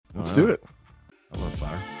Let's do it. I love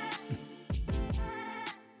fire.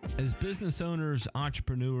 As business owners,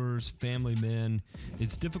 entrepreneurs, family men,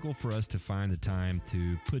 it's difficult for us to find the time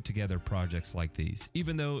to put together projects like these.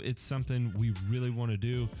 Even though it's something we really want to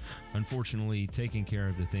do, unfortunately, taking care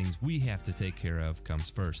of the things we have to take care of comes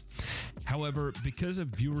first. However, because of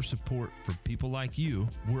viewer support for people like you,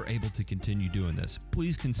 we're able to continue doing this.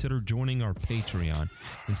 Please consider joining our Patreon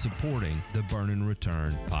and supporting the Burn and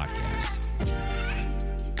Return podcast.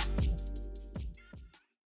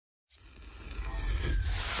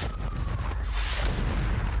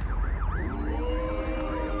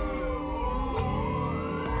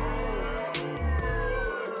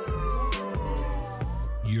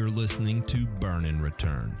 You're listening to Burn and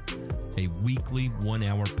Return, a weekly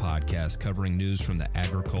 1-hour podcast covering news from the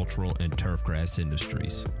agricultural and turfgrass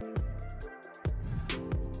industries.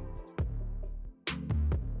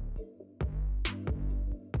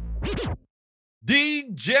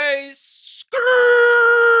 DJ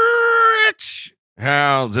Scritch!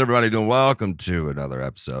 How's everybody doing? Welcome to another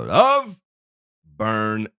episode of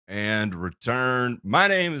Burn and Return. My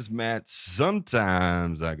name is Matt.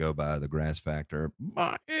 Sometimes I go by the Grass Factor.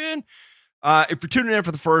 And if you're tuning in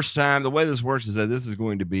for the first time, the way this works is that this is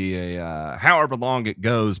going to be a however long it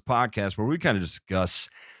goes podcast where we kind of discuss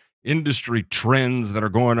industry trends that are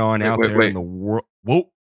going on out there in the world.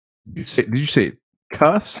 Whoa. Did you say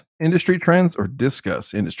cuss industry trends or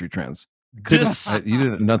discuss industry trends? You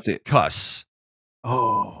didn't enunciate. Cuss.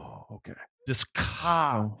 Oh, okay.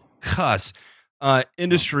 Cuss.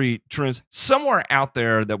 Industry trends somewhere out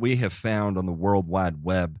there that we have found on the World Wide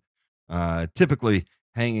Web, typically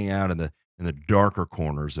hanging out in the darker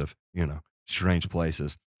corners of strange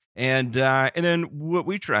places. And then what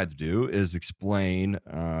we tried to do is explain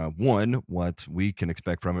one, what we can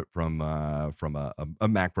expect from it from a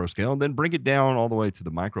macro scale, and then bring it down all the way to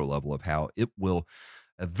the micro level of how it will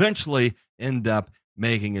eventually end up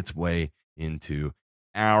making its way into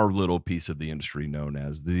our little piece of the industry known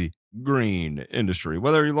as the green industry.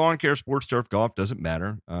 Whether you're lawn care, sports, turf, golf, doesn't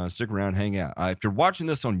matter. Stick around, hang out. If you're watching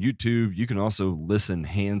this on YouTube, you can also listen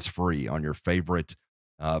hands-free on your favorite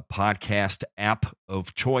podcast app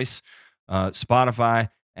of choice, Spotify,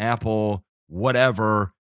 Apple,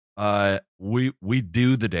 whatever. We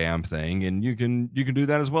do the damn thing, and you can do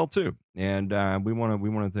that as well too. And we want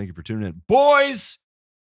to thank you for tuning in, boys.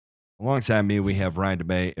 Alongside me, we have Ryan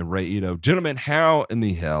DeMay and Ray Ito. Gentlemen, how in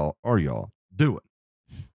the hell are y'all doing?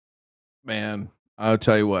 Man, I'll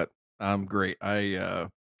tell you what, I'm great. I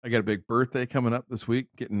got a big birthday coming up this week.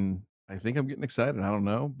 I think I'm getting excited. I don't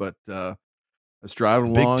know, but I was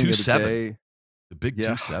driving along the other day. The big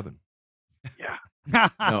 2-7. Yeah. No,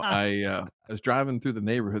 I was driving through the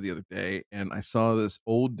neighborhood the other day, and I saw this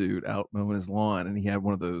old dude out mowing his lawn, and he had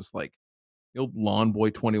one of those like the old Lawn Boy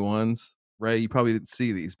 21s. Ray, you probably didn't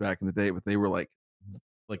see these back in the day, but they were like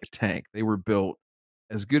a tank. They were built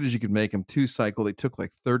as good as you could make them. 2-cycle. They took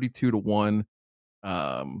like 32 to 1.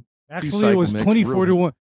 Actually, it was 24 to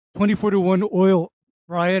 1. 24 to 1 oil,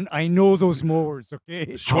 Brian. I know those mowers.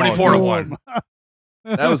 Okay, it's 24 to 1.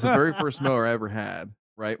 That was the very first mower I ever had.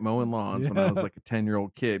 Right, mowing lawns when I was like a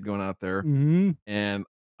 10-year-old kid going out there, and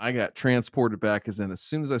I got transported back. As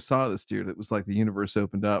soon as I saw this dude, it was like the universe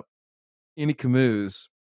opened up. Any Camus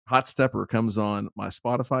Hot Stepper comes on my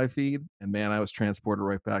Spotify feed, and man, I was transported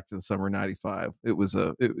right back to the summer '95. It was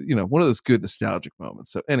one of those good nostalgic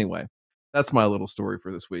moments. So anyway, that's my little story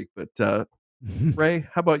for this week. But Ray,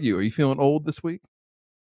 how about you? Are you feeling old this week?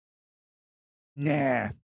 Nah.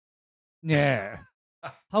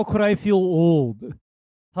 How could I feel old?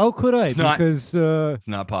 How could I? Because it's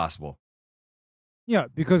not possible. Yeah,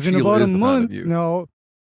 because in about a month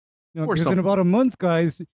because in about a month,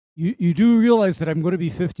 guys, you do realize that I'm going to be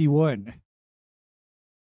 51.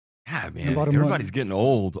 Yeah, man. Everybody's getting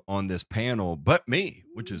old on this panel, but me,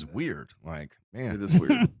 which is weird. Like, man, it is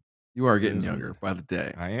weird. You are getting younger by the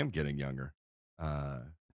day. I am getting younger.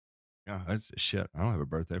 That's shit. I don't have a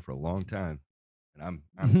birthday for a long time, and I'm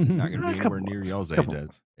not going to be anywhere near y'all's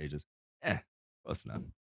ages. Close enough.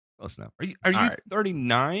 Are you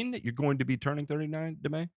 39? You're going to be turning 39,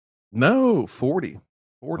 DeMay? No, 40.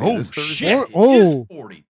 40. Oh, shit. Oh,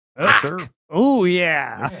 40. Yes, sir. Oh,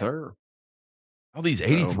 yeah. Yes, sir. All these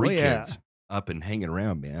 83 kids up and hanging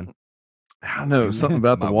around, man. I don't know. Something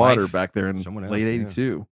about the water back there in late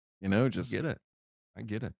 82. Yeah. Just I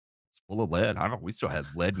get it. It's full of lead. We still had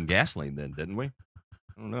lead and gasoline then, didn't we? I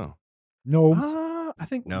don't know. No. I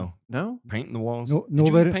think no. Paint in the walls. No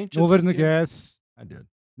lead in the gas. I did.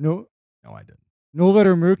 No, I didn't. No lead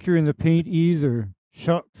or mercury in the paint either.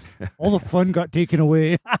 Shucks. All the fun got taken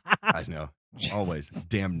away. I know. Always.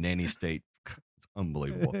 Damn nanny state. It's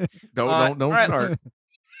unbelievable. Don't start.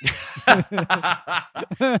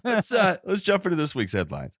 Let's jump into this week's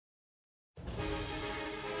headlines.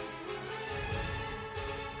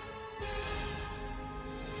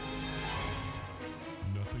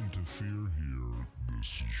 Nothing to fear here.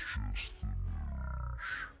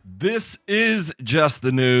 This is just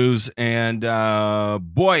the news, and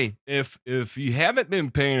boy, if you haven't been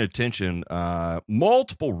paying attention,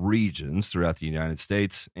 multiple regions throughout the United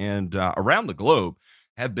States and around the globe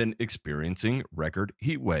have been experiencing record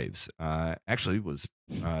heat waves. Actually, was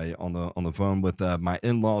on the phone with my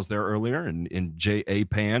in-laws there earlier in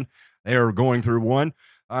Japan. They are going through one.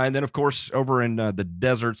 And then, of course, over in the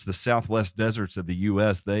deserts, the southwest deserts of the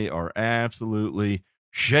U.S., they are absolutely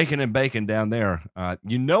shaking and baking down there.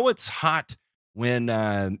 It's hot when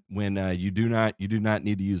you do not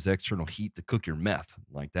need to use external heat to cook your meth.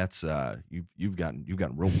 Like that's you've gotten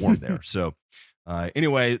real warm there. So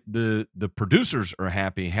anyway, the producers are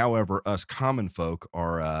happy. However, us common folk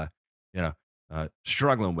are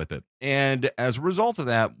struggling with it. And as a result of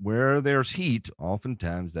that, where there's heat,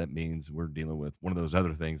 oftentimes that means we're dealing with one of those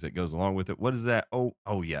other things that goes along with it. What is that? Oh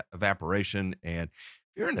yeah, evaporation. And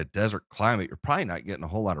if you're in a desert climate, you're probably not getting a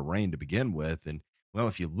whole lot of rain to begin with. And well,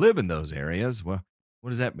 if you live in those areas, well, what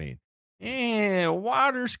does that mean?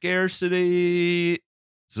 Water scarcity.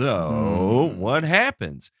 So what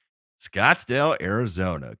happens? Scottsdale,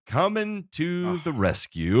 Arizona, coming to the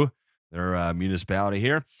rescue. Their municipality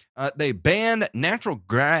here. They ban natural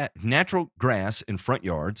grass in front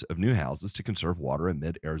yards of new houses to conserve water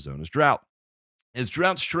amid Arizona's drought. As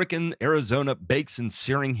drought-stricken Arizona bakes in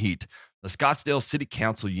searing heat, the Scottsdale City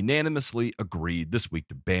Council unanimously agreed this week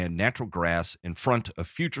to ban natural grass in front of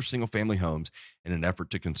future single-family homes in an effort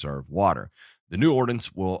to conserve water. The new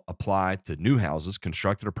ordinance will apply to new houses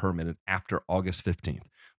constructed or permitted after August 15th.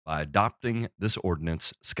 By adopting this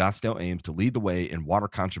ordinance, Scottsdale aims to lead the way in water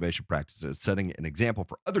conservation practices, setting an example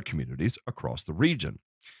for other communities across the region.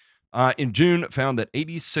 In June, found that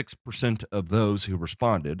 86% of those who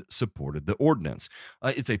responded supported the ordinance.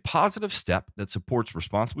 It's a positive step that supports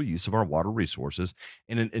responsible use of our water resources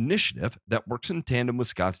and an initiative that works in tandem with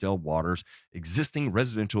Scottsdale Water's existing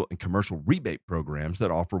residential and commercial rebate programs that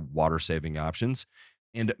offer water-saving options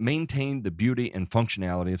and maintain the beauty and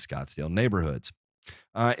functionality of Scottsdale neighborhoods.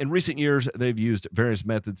 In recent years, they've used various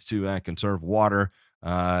methods to conserve water.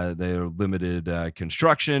 They limited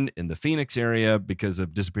construction in the Phoenix area because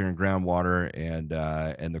of disappearing groundwater,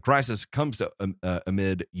 and the crisis comes to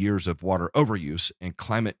amid years of water overuse and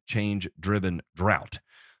climate change-driven drought.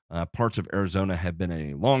 Parts of Arizona have been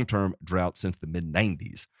in a long-term drought since the mid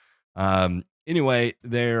 '90s. Anyway,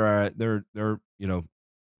 they're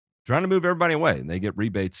trying to move everybody away, and they get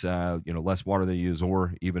rebates, less water they use,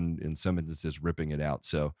 or even in some instances ripping it out.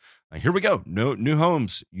 So here we go. No new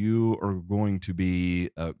homes. You are going to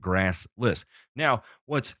be grassless. Now,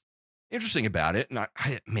 what's interesting about it, and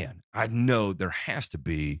I know there has to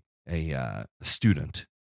be a student,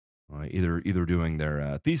 either doing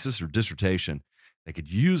their thesis or dissertation, that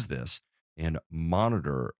could use this and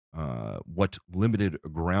monitor what limited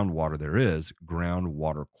groundwater there is,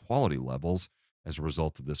 groundwater quality levels as a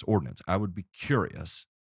result of this ordinance. I would be curious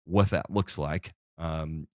what that looks like,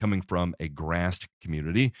 coming from a grassed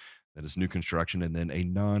community that is new construction, and then a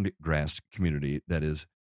non-grassed community that is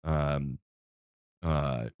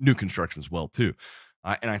new construction as well too.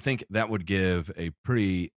 And I think that would give a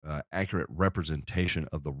pretty accurate representation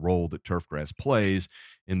of the role that turf grass plays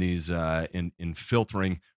in these in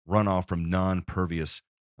filtering runoff from non-pervious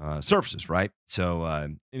surfaces, right? So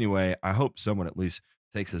anyway, I hope someone at least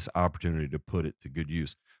takes this opportunity to put it to good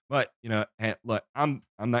use. But look, I'm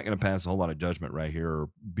not going to pass a whole lot of judgment right here or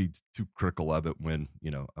be too critical of it when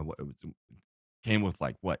it came with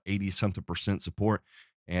 80 something percent support.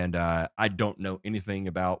 And I don't know anything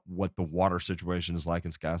about what the water situation is like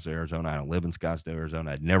in Scottsdale, Arizona. I don't live in Scottsdale,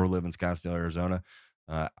 Arizona. I'd never live in Scottsdale, Arizona.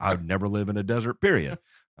 I would never live in a desert, period.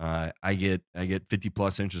 I get 50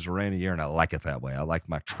 plus inches of rain a year, and I like it that way. I like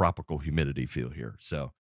my tropical humidity feel here.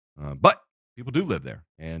 So, but people do live there,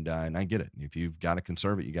 and I get it. If you've got to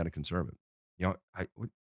conserve it, you got to conserve it.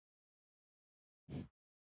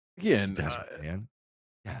 Again, desert, man.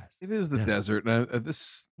 Yes, it is the desert.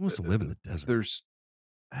 This who wants to live in the desert? There's,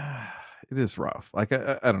 it is rough. Like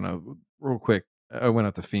I don't know. Real quick, I went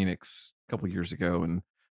out to Phoenix a couple years ago and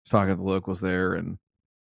was talking to the locals there, and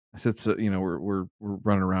I said, so we're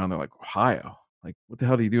running around. They're like, Ohio. Like, what the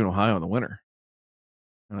hell do you do in Ohio in the winter?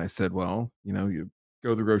 And I said, well, you go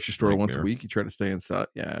to the grocery store once a week. You try to stay inside.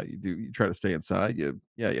 Yeah, you do. You try to stay inside. You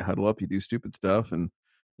huddle up. You do stupid stuff, and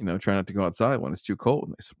try not to go outside when it's too cold.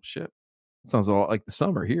 And they said, well, shit, it sounds all like the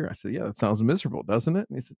summer here. I said, yeah, that sounds miserable, doesn't it?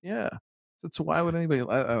 And they said, yeah. I said, so why would anybody?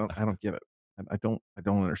 I don't get it. I don't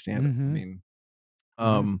understand it. I Mm-hmm. mean,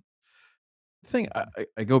 Mm-hmm. um, thing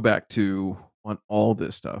I go back to on all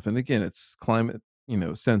this stuff, and again, it's climate,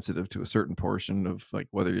 sensitive to a certain portion of like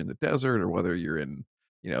whether you're in the desert or whether you're in,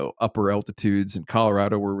 upper altitudes in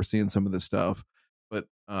Colorado where we're seeing some of this stuff. But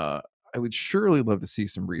I would surely love to see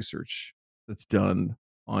some research that's done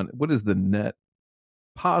on what is the net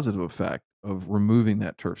positive effect of removing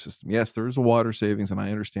that turf system. Yes, there is a water savings, and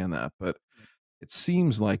I understand that, but it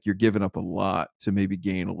seems like you're giving up a lot to maybe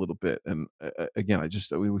gain a little bit. And again,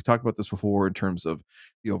 we've talked about this before in terms of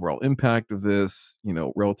the overall impact of this,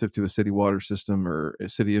 relative to a city water system or a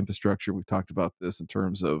city infrastructure. We've talked about this in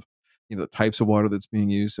terms of, the types of water that's being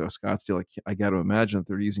used. So Scottsdale, I got to imagine that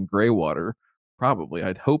they're using gray water. Probably,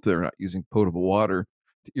 I'd hope they're not using potable water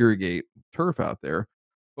to irrigate turf out there.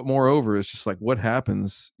 But moreover, it's just like what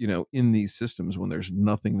happens, in these systems when there's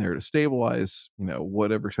nothing there to stabilize,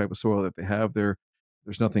 whatever type of soil that they have there.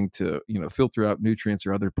 There's nothing to, filter out nutrients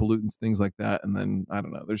or other pollutants, things like that. And then I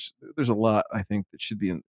don't know. There's a lot I think that should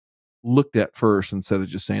be looked at first instead of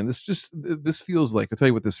just saying this feels like. I'll tell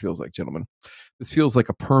you what this feels like, gentlemen. This feels like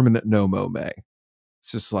a permanent no mow May.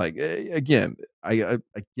 It's just like again, I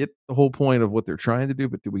get the whole point of what they're trying to do,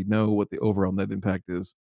 but do we know what the overall net impact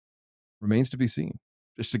is? Remains to be seen.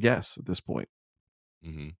 Just a guess at this point.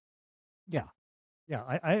 Mm-hmm. Yeah. Yeah.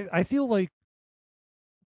 I feel like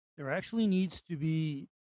there actually needs to be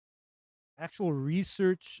actual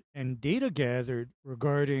research and data gathered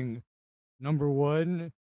regarding number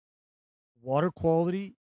one, water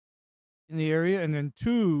quality in the area, and then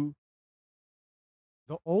two,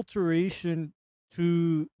 the alteration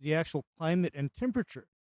to the actual climate and temperature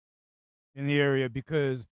in the area,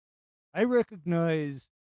 because I recognize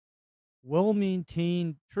well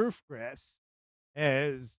maintained turf grass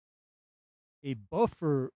as a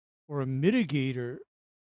buffer or a mitigator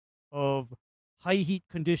of high heat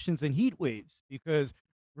conditions and heat waves. Because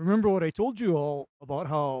remember what I told you all about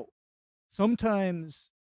how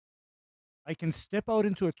sometimes I can step out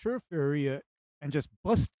into a turf area and just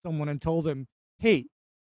bust someone and tell them, hey,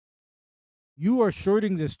 you are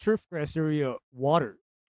shorting this turf grass area water.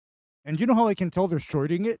 And you know how I can tell they're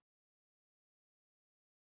shorting it?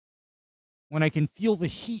 When I can feel the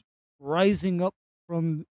heat rising up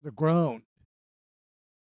from the ground.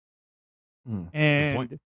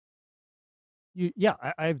 And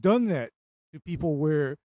I've done that to people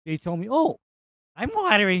where they tell me, oh, I'm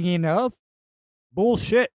watering enough.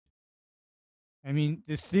 Bullshit. I mean,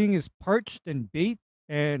 this thing is parched and baked,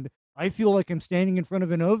 and I feel like I'm standing in front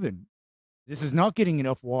of an oven. This is not getting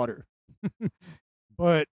enough water.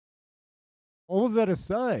 But all of that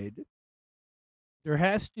aside, there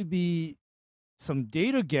has to be some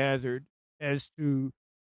data gathered as to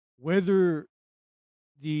whether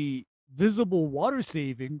the visible water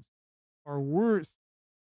savings are worth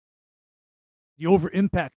the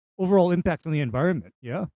overall impact on the environment.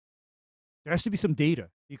 Yeah. There has to be some data,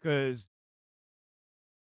 because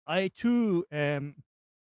I too am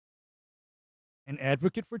an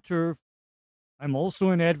advocate for turf. I'm also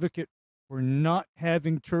an advocate for not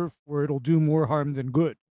having turf where it'll do more harm than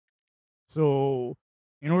good. So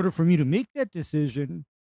in order for me to make that decision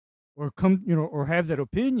or have that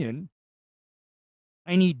opinion,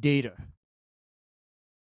 I need data.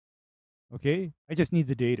 Okay? I just need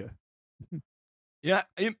the data. Yeah,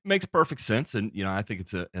 it makes perfect sense, and I think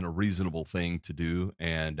it's a reasonable thing to do,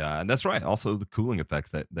 and that's right. Also, the cooling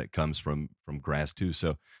effect that comes from grass too.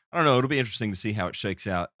 So I don't know. It'll be interesting to see how it shakes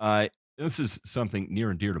out. This is something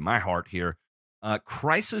near and dear to my heart here.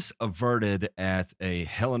 Crisis averted at a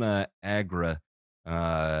Helena Agra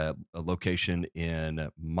a location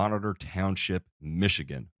in Monitor Township,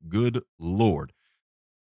 Michigan. Good Lord.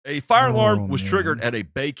 A fire alarm was triggered at a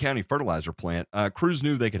Bay County fertilizer plant. Crews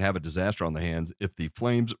knew they could have a disaster on their hands if the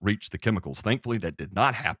flames reached the chemicals. Thankfully, that did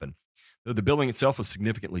not happen. Though the building itself was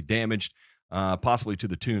significantly damaged, possibly to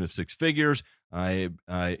the tune of six figures,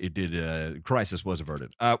 crisis was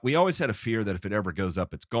averted. We always had a fear that if it ever goes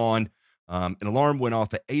up, it's gone. An alarm went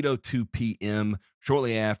off at 8:02 p.m.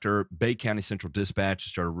 Shortly after, Bay County Central Dispatch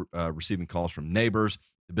started receiving calls from neighbors.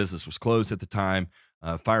 The business was closed at the time.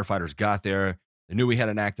 Firefighters got there. They knew we had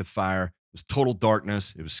an active fire. It was total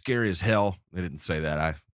darkness. It was scary as hell. They didn't say that.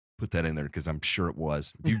 I put that in there because I'm sure it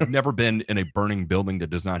was. If you've never been in a burning building that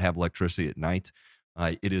does not have electricity at night,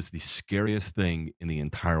 it is the scariest thing in the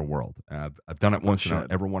entire world. I've done it once, and I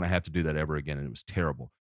don't ever want to have to do that ever again. And it was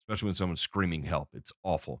terrible, especially when someone's screaming help. It's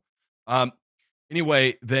awful.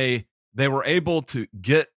 Anyway, they were able to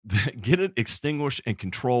get it extinguished and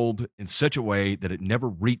controlled in such a way that it never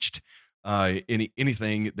reached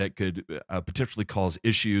anything that could potentially cause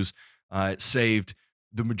issues. It saved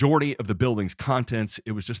the majority of the building's contents,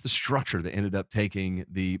 it was just the structure that ended up taking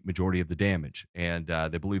the majority of the damage. And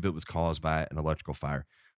they believe it was caused by an electrical fire.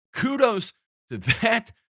 Kudos to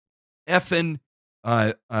that effing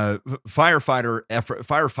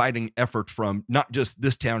firefighting effort from not just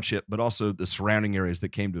this township, but also the surrounding areas that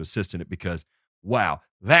came to assist in it. Because, wow,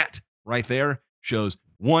 that right there shows,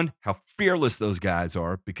 one, how fearless those guys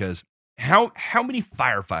are. Because how many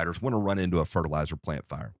firefighters want to run into a fertilizer plant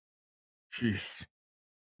fire? Jeez.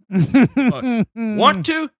 Want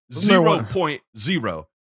to? 0.0.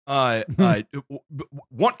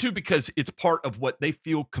 Want to because it's part of what they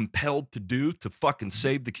feel compelled to do to fucking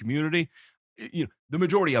save the community. You know, the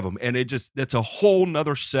majority of them, and that's a whole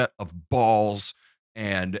nother set of balls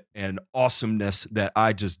and awesomeness that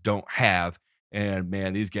I just don't have. And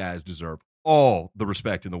man, these guys deserve all the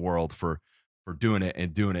respect in the world for doing it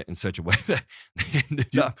and doing it in such a way that they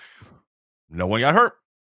ended up no one got hurt.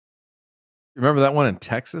 Remember that one in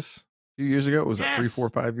Texas a few years ago? Was that 3, Yes. 4,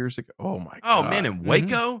 5 years ago? Oh my god. Oh man, in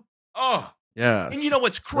Waco. Oh, Yes. and you know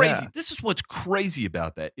what's crazy? Yeah. This is what's crazy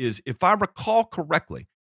about that is, if I recall correctly,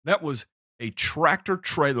 that was a tractor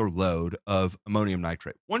trailer load of ammonium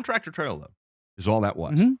nitrate. One tractor trailer load is all that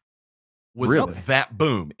was. Was Really? that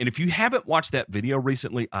boom? And if you haven't watched that video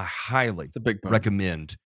recently, I highly It's a big boom.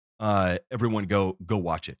 recommend everyone go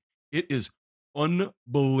watch it. It is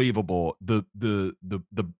unbelievable. The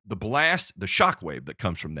blast, the shockwave that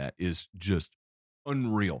comes from that is just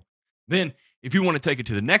unreal. Then, if you want to take it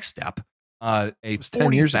to the next step, a was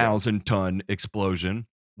 10 years ago. 40,000 ton explosion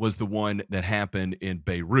was the one that happened in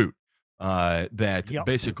Beirut. That Yep.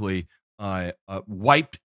 basically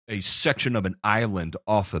wiped a section of an island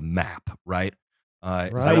off a map. Right.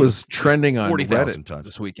 Right. That was trending on 40,000 Reddit tons.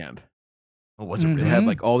 this weekend. Oh, was it Mhm. really? They had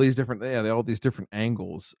like all these different, all these different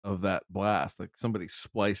angles of that blast. Like somebody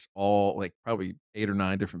spliced all, like probably 8 or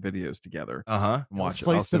 9 different videos together. Uh huh. And watch it.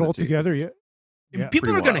 I'll Sliced send it all to you. together. It's- Yeah. And people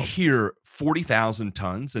pretty are going to wild. hear 40,000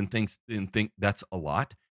 tons and think that's a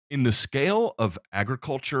lot. In the scale of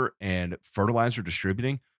agriculture and fertilizer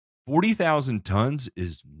distributing, 40,000 tons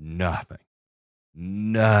is nothing.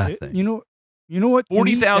 Nothing. You know what? to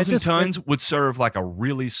me, that 40,000 just- tons would serve like a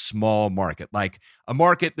really small market, like a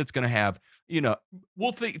market that's going to have,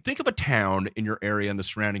 well, think of a town in your area and the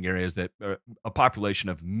surrounding areas that a population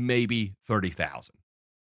of maybe 30,000.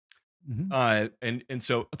 Mhm. And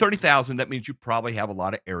so 30,000, that means you probably have a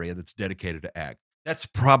lot of area that's dedicated to ag. That's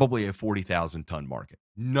probably a 40,000 ton market,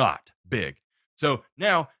 not big. So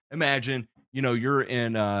now imagine, you're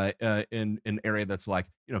in an area that's like,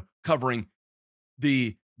 covering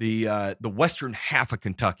the western half of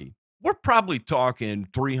Kentucky. We're probably talking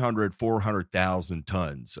 300, 400,000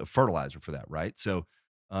 tons of fertilizer for that, right? So,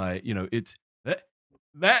 it's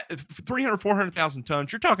that 300, 400,000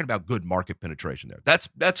 tons. You're talking about good market penetration there.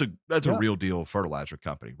 That's a Yeah. real deal fertilizer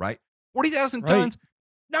company, right? 40,000 Right. tons.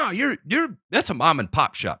 No, you're that's a mom and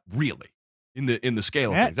pop shop, really. In the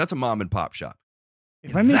scale of That- things, that's a mom and pop shop.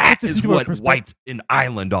 If I may That put this is into a what perspective, wiped an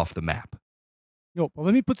island off the map. but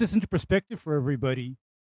let me put this into perspective for everybody.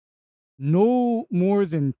 No more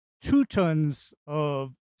than 2 tons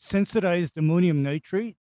of sensitized ammonium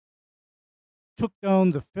nitrate took down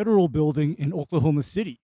the federal building in Oklahoma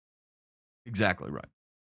City. Exactly right.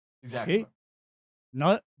 Exactly. Okay. Right.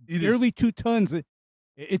 Not It is- barely 2 tons.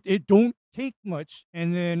 It don't take much.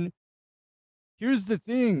 And then here's the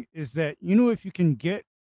thing: is that if you can get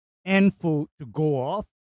ANFO to go off,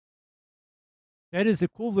 that is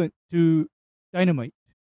equivalent to dynamite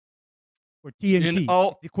or TNT. In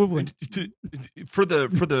all It's equivalent. for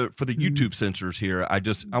the YouTube censors here, I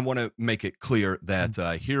want to make it clear that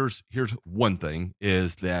here's one thing,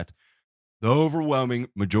 is that the overwhelming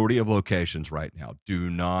majority of locations right now do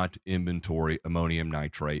not inventory ammonium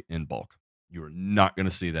nitrate in bulk. You're not going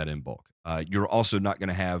to see that in bulk. You're also not going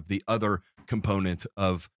to have the other component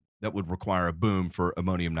of that would require a boom for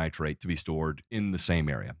ammonium nitrate to be stored in the same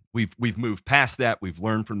area. We've moved past that. We've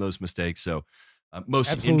learned from those mistakes. So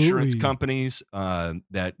most insurance Absolutely. companies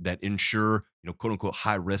that insure, quote unquote,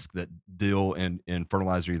 high risk, that deal in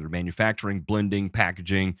fertilizer, either manufacturing, blending,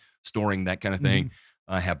 packaging, storing, that kind of thing,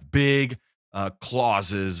 have big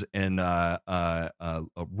clauses and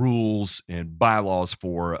rules and bylaws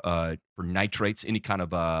for nitrates, any kind of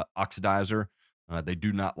oxidizer. They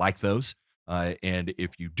do not like those. And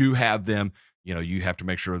if you do have them, you have to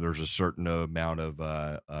make sure there's a certain amount of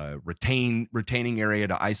retaining area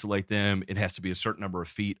to isolate them. It has to be a certain number of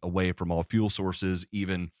feet away from all fuel sources,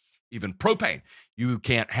 even propane. You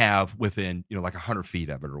can't have within, like 100 feet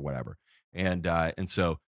of it or whatever. And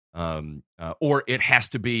so or it has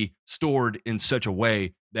to be stored in such a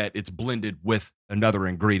way that it's blended with another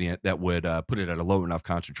ingredient that would put it at a low enough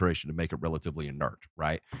concentration to make it relatively inert,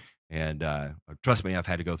 right? And trust me, I've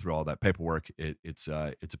had to go through all that paperwork. It's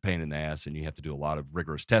a pain in the ass, and you have to do a lot of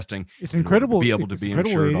rigorous testing. It's incredible to be able to be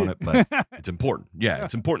insured on it, but it's important. Yeah,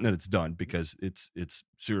 it's important that it's done because it's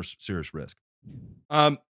serious risk.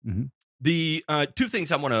 The two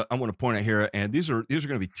things I want to point out here, and these are going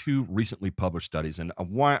to be two recently published studies, and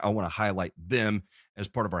why I want to highlight them as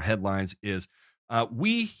part of our headlines is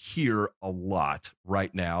we hear a lot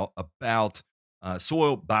right now about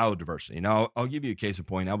soil biodiversity. Now, I'll give you a case in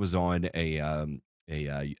point. I was on a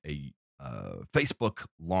Facebook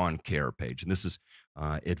lawn care page, and this is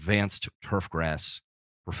Advanced Turfgrass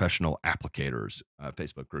Professional Applicators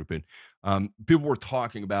Facebook group, and people were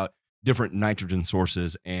talking about different nitrogen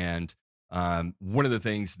sources, and one of the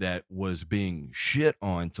things that was being shit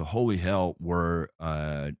on to holy hell were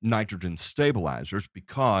nitrogen stabilizers,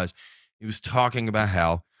 because he was talking about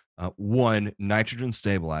how one, nitrogen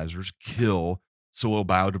stabilizers kill soil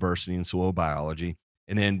biodiversity and soil biology,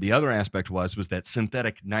 and then the other aspect was that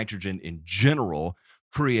synthetic nitrogen in general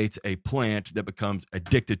creates a plant that becomes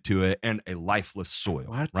addicted to it and a lifeless soil.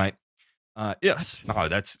 What? Right? Yes. Oh,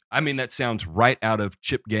 that sounds right out of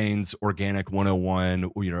Chip Gaines' Organic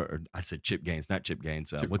 101. Or I said Chip Gaines, not Chip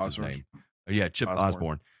Gaines. What's his name? Yeah, Chip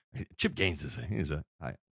Osborne. Chip Gaines he's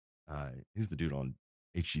the dude on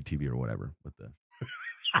HGTV or whatever with the.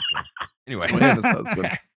 Anyway, his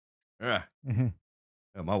husband.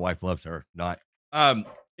 My wife loves her. Not.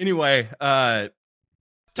 Anyway,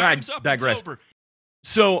 Time's up. Digress. It's over.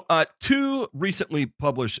 So, two recently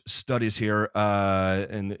published studies here,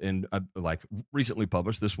 and like recently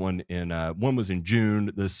published. This one one was in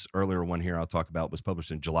June. This earlier one here I'll talk about was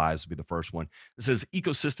published in July. This will be the first one. It says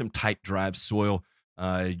ecosystem type drives soil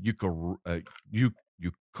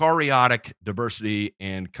eukaryotic diversity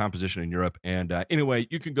and composition in Europe. And anyway,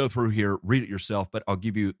 you can go through here, read it yourself, but I'll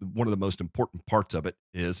give you one of the most important parts of it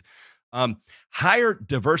is higher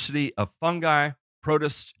diversity of fungi,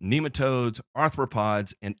 protists, nematodes,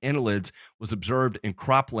 arthropods, and annelids was observed in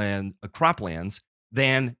croplands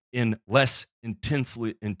than in less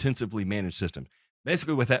intensively managed systems.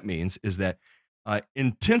 Basically, what that means is that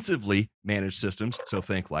intensively managed systems, so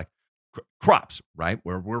think like crops, right,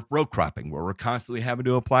 where we're row cropping, where we're constantly having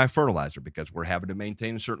to apply fertilizer because we're having to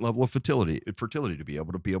maintain a certain level of fertility to be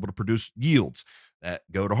able to produce yields that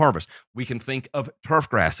go to harvest. We can think of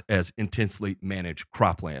turfgrass as intensely managed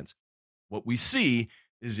croplands. What we see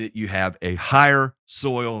is that you have a higher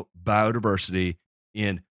soil biodiversity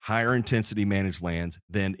in higher intensity managed lands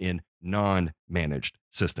than in non-managed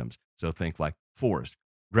systems. So think like forest,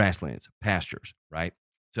 grasslands, pastures, right?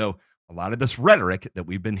 So a lot of this rhetoric that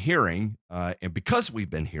we've been hearing, and because we've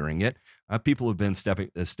been hearing it, people have been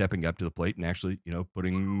stepping up to the plate and actually,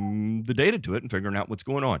 putting the data to it and figuring out what's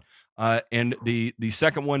going on. And the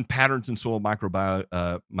second one, patterns in soil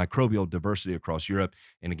microbial diversity across Europe.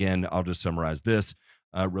 And again, I'll just summarize this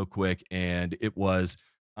real quick. And it was,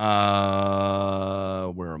 where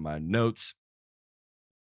are my notes?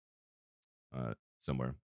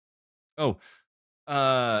 Somewhere. Oh,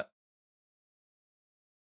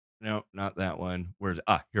 no, not that one.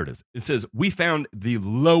 Here it is. It says, we found the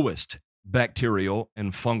lowest bacterial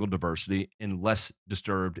and fungal diversity in less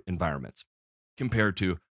disturbed environments compared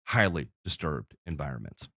to highly disturbed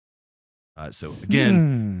environments. So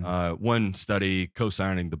again, one study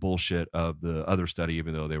co-signing the bullshit of the other study,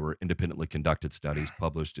 even though they were independently conducted studies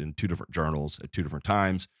published in two different journals at two different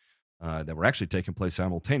times that were actually taking place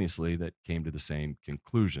simultaneously that came to the same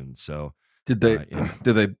conclusion. So did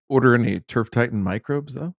they order any Turf Titan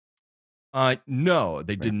microbes though? No,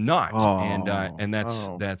 they did not, and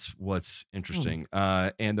that's what's Hmm. interesting.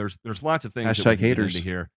 And there's lots of things that Hashtag we can get haters. into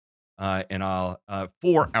here. And I'll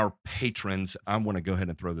for our patrons, I want to go ahead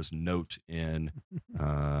and throw this note in.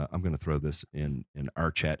 I'm going to throw this in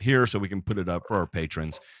our chat here so we can put it up for our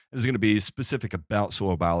patrons. It's going to be specific about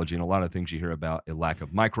soil biology and a lot of things you hear about: a lack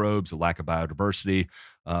of microbes, a lack of biodiversity,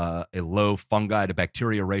 a low fungi to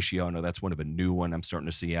bacteria ratio. I know that's one of a new one I'm starting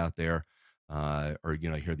to see out there. Or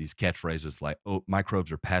hear these catchphrases like, "Oh,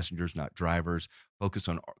 microbes are passengers, not drivers. Focus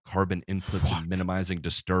on carbon inputs and minimizing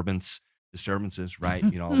disturbances." Right?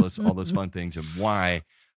 All those fun things, and why,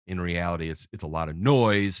 in reality, it's a lot of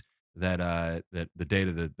noise. That the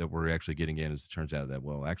data that we're actually getting in is, it turns out that,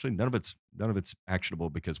 well, actually none of it's actionable,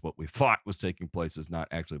 because what we thought was taking place is not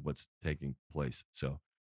actually what's taking place. So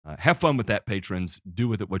have fun with that, patrons. Do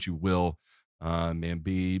with it what you will. And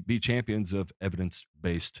be champions of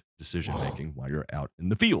evidence-based decision making while you're out in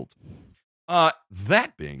the field.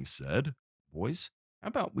 That being said, boys, how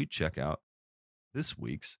about we check out this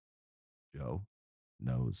week's Joe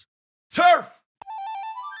knows turf.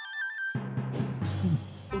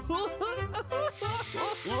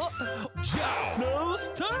 Joe knows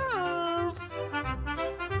turf.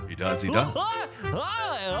 He does. He does.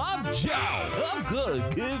 Hi, I'm Joe. I'm gonna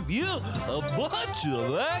give you a bunch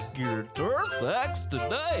of accurate turf facts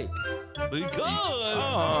today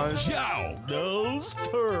because Joe knows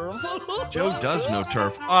turf. Joe does know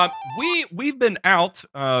turf. We've been out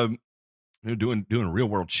doing real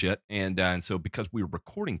world shit, and so because we were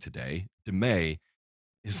recording today, DeMay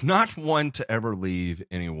is not one to ever leave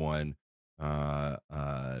anyone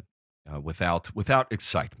without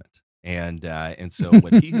excitement. And so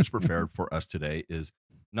what he has prepared for us today is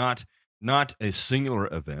not a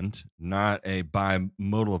singular event, not a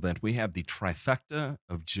bimodal event. We have the trifecta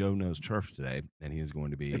of Joe Knows Turf today, and he is going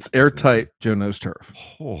to be It's airtight. Joe Knows Turf.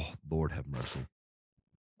 Oh, Lord have mercy.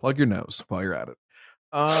 Plug your nose while you're at it.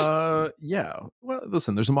 Yeah. Well,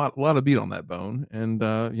 listen, there's a lot of meat on that bone, and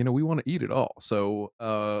we want to eat it all.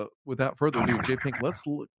 So, without further ado, J Pink, let's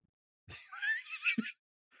look.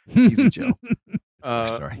 Easy, Joe.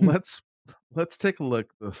 Sorry. Let's take a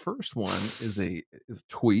look. The first one is a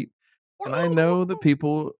tweet, and I know that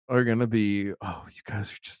people are gonna be, oh, you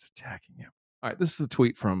guys are just attacking him. All right, this is a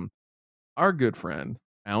tweet from our good friend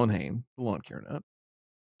Alan Hain, the Lawn Care Nut.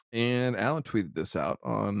 And Alan tweeted this out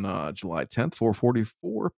on July 10th,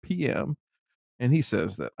 4:44 p.m. And he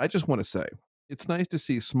says that, I just want to say, it's nice to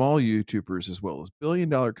see small YouTubers as well as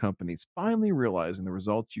billion-dollar companies finally realizing the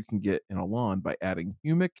results you can get in a lawn by adding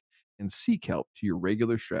humic and sea kelp to your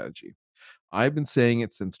regular strategy. I've been saying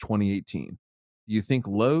it since 2018. Do you think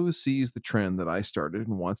Lowe's sees the trend that I started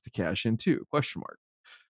and wants to cash in too? Question mark.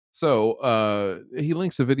 So he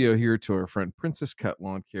links a video here to our friend Princess Cut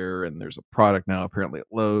Lawn Care, and there's a product now apparently at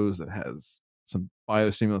Lowe's that has some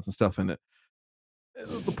biostimulants and stuff in it.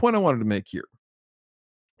 The point I wanted to make here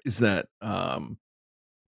is that I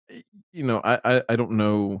don't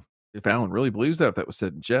know if Alan really believes that, if that was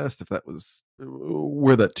said in jest, if that was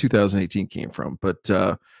where that 2018 came from. But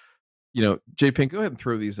J Pink, go ahead and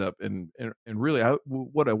throw these up, and really,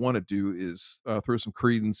 what I want to do is throw some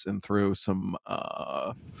credence and throw some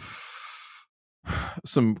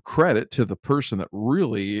credit to the person that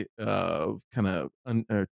really kind of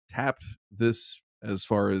tapped this as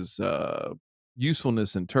far as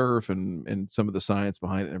usefulness in turf and some of the science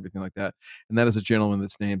behind it and everything like that. And that is a gentleman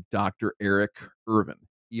that's named Dr. Eric Ervin,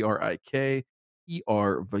 ErikErvin.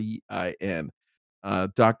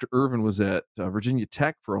 Dr. Ervin was at Virginia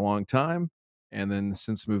Tech for a long time, and then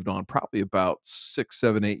since moved on probably about 6,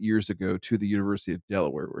 7, 8 years ago to the University of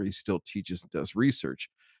Delaware, where he still teaches and does research.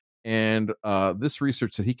 And this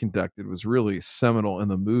research that he conducted was really seminal in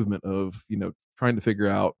the movement of, trying to figure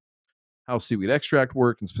out how seaweed extract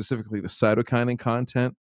worked, and specifically the cytokinin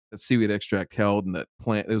content that seaweed extract held, and that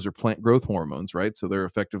those are plant growth hormones, right? So they're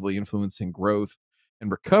effectively influencing growth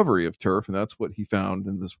and recovery of turf, and that's what he found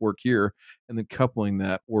in this work here. And then coupling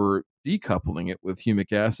that or decoupling it with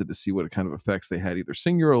humic acid to see what kind of effects they had, either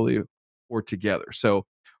singularly or together. So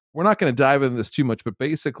we're not going to dive into this too much, but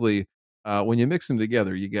basically, when you mix them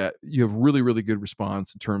together, you have really, really good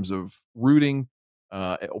response in terms of rooting,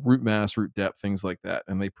 root mass, root depth, things like that.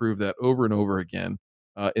 And they prove that over and over again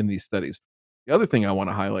in these studies. The other thing I want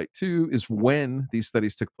to highlight too is when these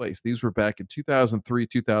studies took place. These were back in 2003,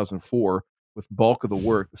 2004, with bulk of the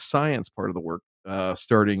work, the science part of the work,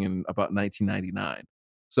 starting in about 1999.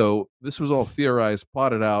 So this was all theorized,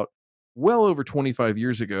 plotted out well over 25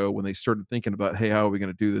 years ago when they started thinking about, hey, how are we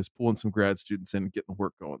going to do this? Pulling some grad students in and getting the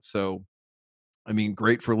work going. So, I mean,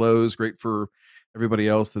 great for Lowe's, great for everybody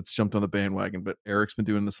else that's jumped on the bandwagon. But Eric's been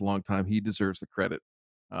doing this a long time. He deserves the credit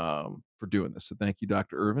for doing this. So thank you,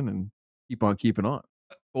 Dr. Ervin, and keep on keeping on,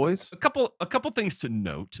 boys. A couple things to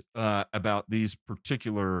note about these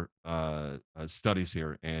particular studies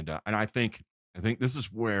here, and I think this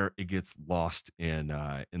is where it gets lost in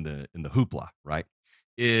the hoopla, right?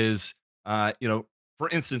 Is for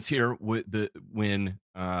instance here when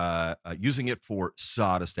using it for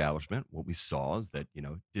sod establishment, what we saw is that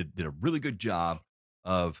did a really good job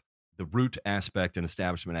of the root aspect and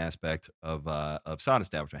establishment aspect of sod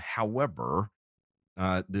establishment. However,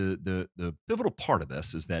 the pivotal part of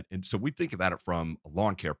this is that, and so we think about it from a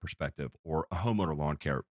lawn care perspective or a homeowner lawn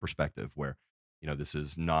care perspective, where this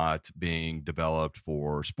is not being developed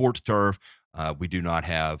for sports turf. We do not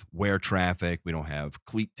have wear traffic. We don't have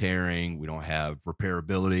cleat tearing. We don't have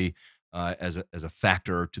repairability as a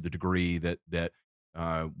factor to the degree that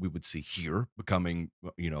we would see here becoming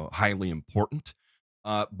highly important.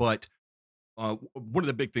 But one of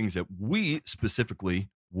the big things that we specifically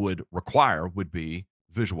would require would be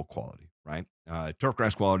visual quality, right? Turf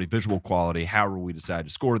grass quality, visual quality, however we decide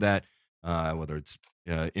to score that. whether it's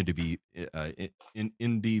NDVI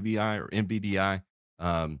or NVDI.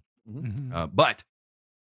 But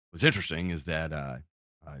what's interesting is that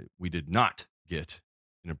we did not get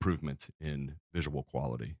an improvement in visual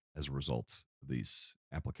quality as a result of these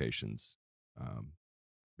applications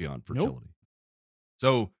beyond fertility.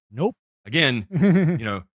 So Nope. again,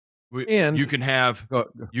 And you can have go-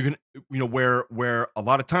 where a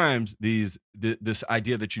lot of times this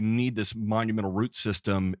idea that you need this monumental root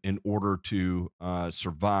system in order to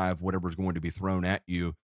survive whatever's going to be thrown at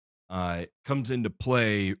you comes into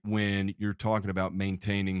play when you're talking about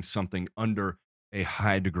maintaining something under a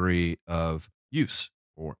high degree of use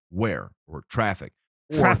or wear or traffic.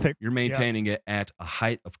 Or you're maintaining it at a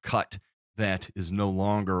height of cut that is no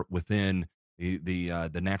longer within the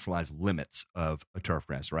naturalized limits of a turf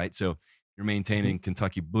grass, right? So you're maintaining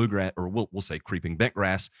Kentucky bluegrass, or we'll say creeping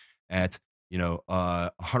bentgrass at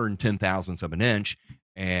 110 thousandths of an inch,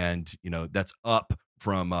 and that's up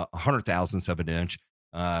from 100 thousandths of an inch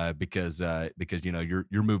because you're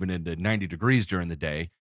moving into 90 degrees during the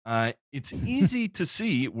day. It's easy to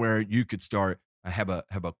see where you could start have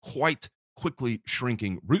a quite quickly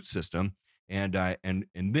shrinking root system, and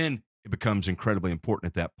then it becomes incredibly important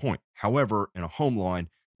at that point. However, in a home lawn,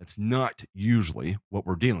 that's not usually what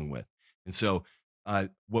we're dealing with. And so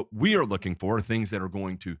what we are looking for are things that are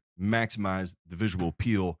going to maximize the visual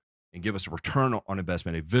appeal and give us a return on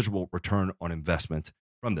investment, a visual return on investment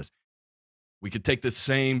from this. We could take this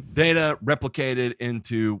same data, replicate it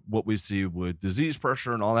into what we see with disease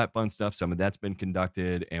pressure and all that fun stuff. Some of that's been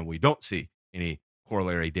conducted, and we don't see any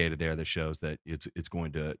corollary data there that shows that it's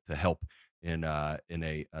going to help in a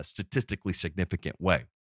statistically significant way.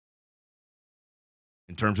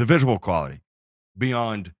 In terms of visual quality,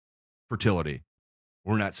 beyond fertility,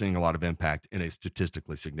 we're not seeing a lot of impact in a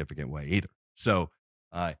statistically significant way either. So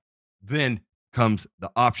then comes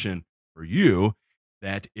the option for you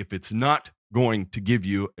that if it's not going to give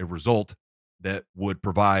you a result that would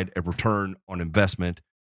provide a return on investment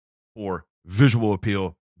for visual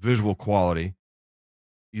appeal, visual quality,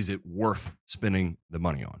 is it worth spending the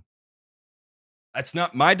money on? That's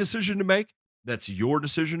not my decision to make. That's your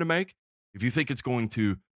decision to make. If you think it's going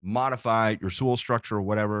to modify your soil structure or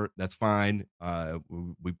whatever, that's fine.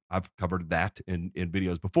 I've covered that in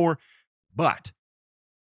videos before, but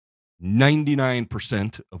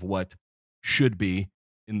 99% of what should be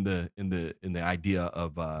in the idea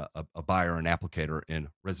of a buyer and applicator in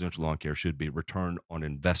residential lawn care should be return on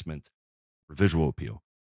investment for visual appeal.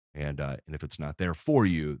 And if it's not there for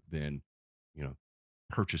you, then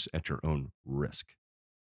purchase at your own risk.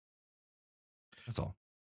 That's all.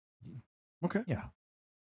 Okay. Yeah.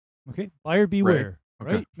 Okay. Buyer beware.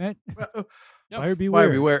 Okay. Right, Matt? Yep. Buyer beware.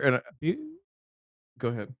 Buyer beware. And go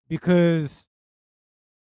ahead. Because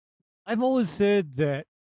I've always said that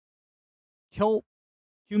kelp,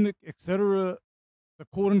 humic, etc., the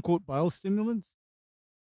quote-unquote biostimulants,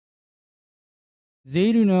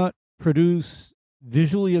 they do not produce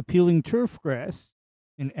visually appealing turf grass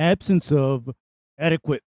in absence of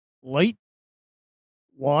adequate light,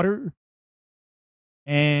 water,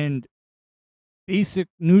 and basic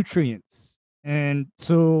nutrients. And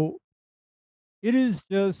so it is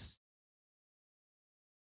just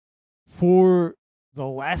for the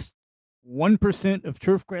last 1% of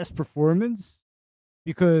turf grass performance,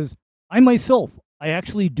 because I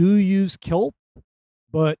actually do use kelp,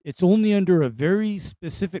 but it's only under a very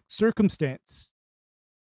specific circumstance.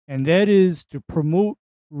 And that is to promote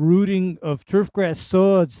rooting of turf grass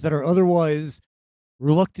sods that are otherwise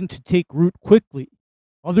reluctant to take root quickly.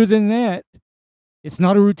 Other than that, it's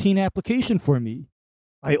not a routine application for me.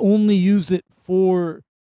 I only use it for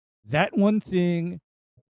that one thing.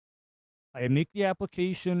 I make the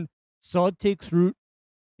application, sod takes root,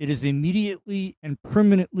 it is immediately and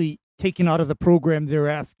permanently taken out of the program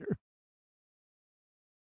thereafter.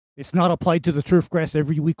 It's not applied to the turf grass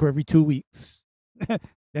every week or every 2 weeks.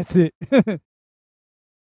 That's it.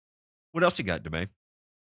 What else you got, Demae?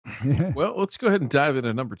 Well, let's go ahead and dive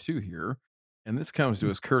into number 2 here. And this comes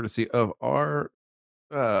to us courtesy of our,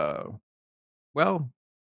 well,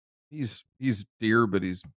 he's dear, but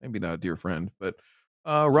he's maybe not a dear friend, but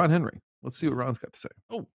Ron Henry. Let's see what Ron's got to say.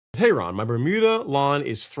 Oh, hey, Ron, my Bermuda lawn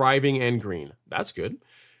is thriving and green. That's good.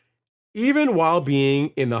 Even while being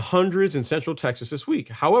in the hundreds in Central Texas this week.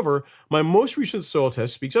 However, my most recent soil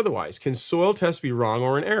test speaks otherwise. Can soil tests be wrong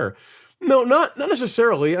or in error? No, not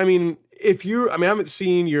necessarily. I mean, I haven't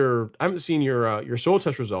seen your soil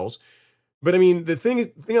test results, but I mean, the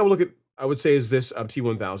thing I would say is this of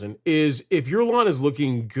T1000 is if your lawn is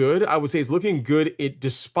looking good, I would say it's looking good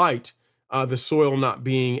despite the soil not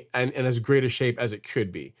being in as great a shape as it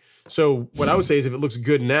could be. So what I would say is, if it looks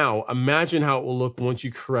good now, imagine how it will look once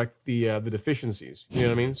you correct the deficiencies. You know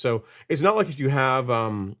what I mean? So it's not like if you have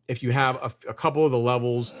a couple of the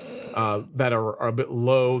levels that are a bit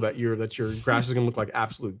low, that your grass is going to look like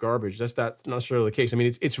absolute garbage. That's not necessarily the case. I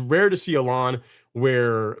mean, it's rare to see a lawn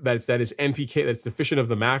where that is NPK, that's deficient of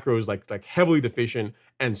the macros, like heavily deficient,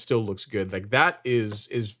 and still looks good. Like that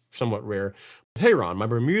is somewhat rare. But hey, Ron, my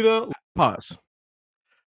Bermuda. Pause.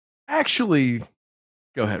 Actually,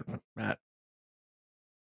 go ahead, Matt.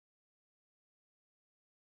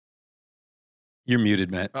 You're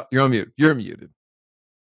muted, Matt. Oh, you're on mute. You're muted.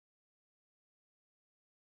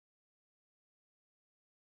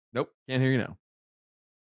 Nope, can't hear you now.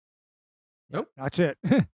 Nope. That's it.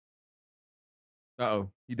 Uh-oh,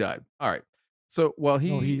 he died. All right. So while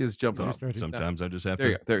he is jumping off, sometimes I just have there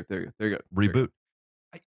to you go. There you go. reboot.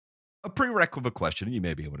 A prerequisite question, and you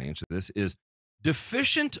may be able to answer this, is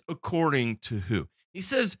deficient according to who? He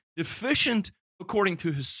says deficient according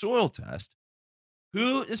to his soil test.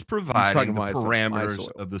 Who is providing the parameters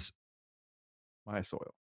of this? My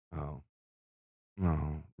soil. Oh,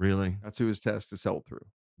 no, really? That's who his test is held through.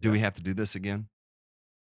 Do we have to do this again?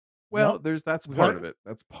 Well, that's part of it.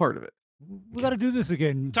 That's part of it. We got to do this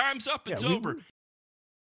again. Time's up. It's over.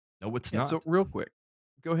 No, it's not. So real quick,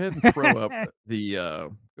 go ahead and throw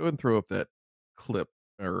up that clip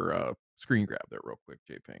or screen grab there real quick,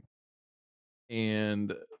 J-Ping.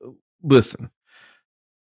 And listen,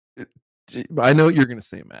 I know you're going to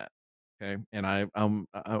say Matt, okay? And I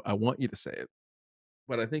want you to say it,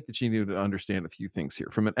 but I think that you need to understand a few things here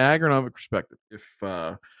from an agronomic perspective. If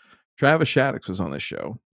Travis Shaddix was on this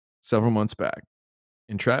show several months back,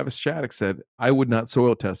 and Travis Shaddix said, "I would not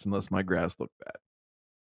soil test unless my grass looked bad."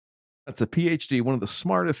 That's a PhD, one of the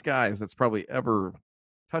smartest guys that's probably ever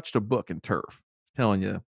touched a book in turf. It's telling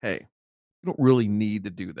you, hey, you don't really need to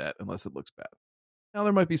do that unless it looks bad. Now,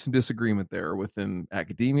 there might be some disagreement there within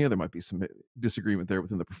academia. There might be some disagreement there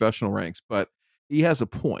within the professional ranks, but he has a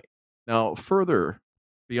point. Now, further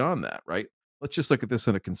beyond that, right? Let's just look at this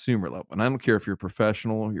on a consumer level. And I don't care if you're a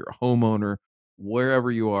professional, you're a homeowner, wherever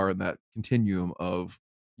you are in that continuum of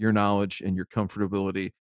your knowledge and your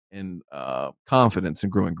comfortability and confidence in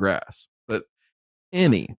growing grass. But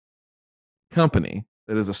any company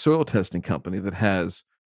that is a soil testing company that has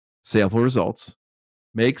sample results,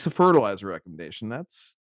 makes a fertilizer recommendation,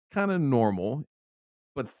 that's kind of normal.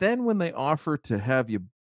 But then when they offer to have you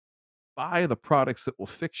buy the products that will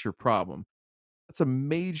fix your problem, that's a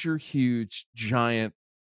major, huge, giant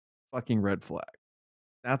fucking red flag.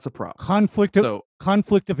 That's a problem. Conflict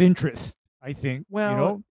of interest, I think.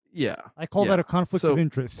 Well, yeah. I call that a conflict of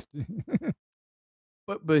interest.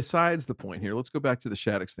 But besides the point here, let's go back to the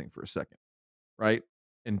Shaddix thing for a second, right?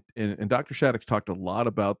 And Dr. Shaddix talked a lot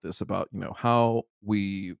about this, about how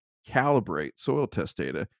we calibrate soil test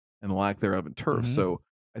data and the lack thereof in turf. Mm-hmm. So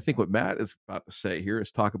I think what Matt is about to say here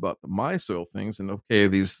is talk about the my soil things, and okay,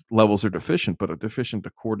 these levels are deficient, but are deficient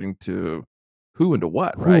according to who and to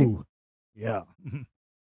what, right? Ooh. Yeah.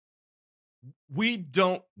 We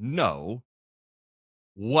don't know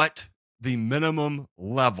what the minimum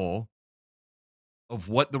level of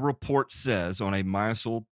what the report says on a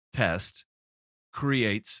MySoil test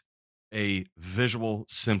creates a visual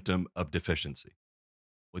symptom of deficiency.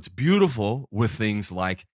 What's beautiful with things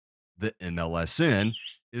like the MLSN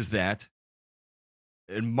is that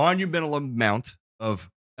a monumental amount of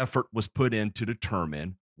effort was put in to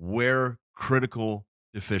determine where critical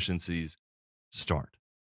deficiencies start.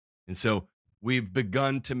 And so we've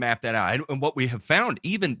begun to map that out. And what we have found,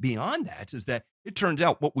 even beyond that, is that it turns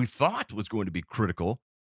out what we thought was going to be critical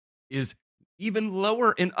is even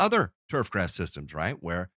lower in other turfgrass systems, right?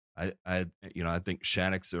 Where I think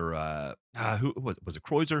Shaddix or who was it,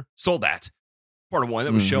 Kreuzer sold that part of one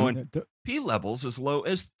that was showing P levels as low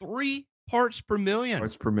as 3 parts per million.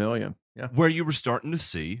 Parts per million, yeah. Where you were starting to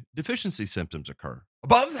see deficiency symptoms occur.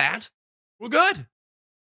 Above that, we're good.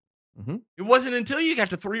 Mm-hmm. It wasn't until you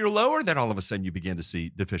got to 3 or lower that all of a sudden you begin to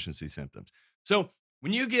see deficiency symptoms. So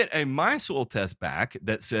when you get a MySoil test back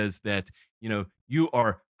that says that you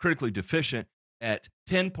are critically deficient at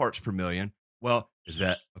 10 parts per million, well, is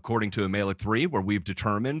that according to a Mehlich 3, where we've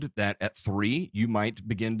determined that at 3 you might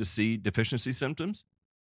begin to see deficiency symptoms?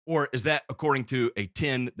 Or is that according to a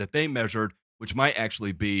 10 that they measured, which might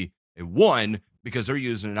actually be a 1 because they're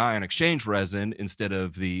using an ion exchange resin instead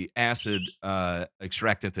of the acid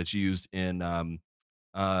extractant that's used in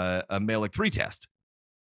a Mehlich 3 test?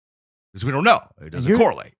 Because we don't know. It doesn't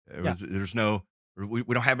correlate. There's no, we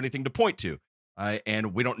don't have anything to point to.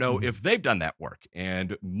 And we don't know if they've done that work.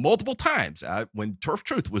 And multiple times when Turf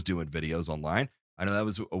Truth was doing videos online, I know that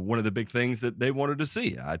was one of the big things that they wanted to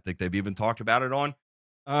see. I think they've even talked about it on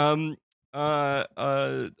Twitter,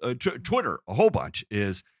 a whole bunch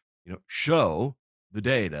is, show the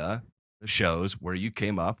data that shows where you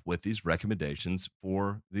came up with these recommendations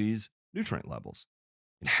for these nutrient levels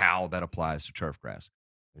and how that applies to turf grass.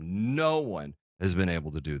 And no one has been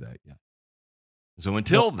able to do that yet. So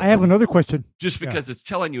until I have then, another question. just Yeah. because it's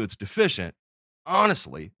telling you it's deficient,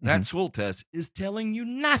 honestly, that soil test is telling you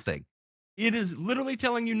nothing. It is literally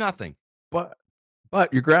telling you nothing. But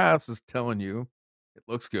your grass is telling you it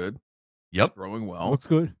looks good. It's Yep. growing well. Looks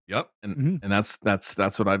good. Yep. And that's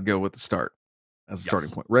what I'd go with the start as a starting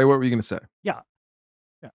Yes. point. Ray, what were you going to say? Yeah.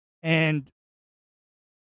 And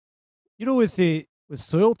with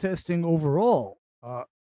soil testing overall,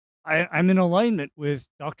 I'm in alignment with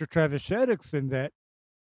Dr. Travis Shaddix in that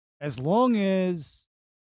as long as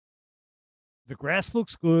the grass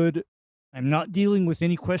looks good, I'm not dealing with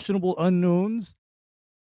any questionable unknowns,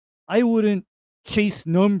 I wouldn't chase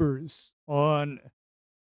numbers on,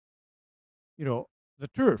 the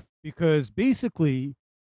turf, because basically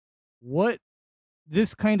what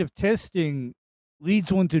this kind of testing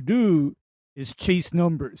leads one to do is chase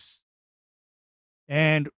numbers.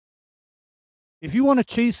 And if you want to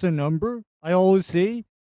chase a number, I always say,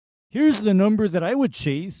 here's the number that I would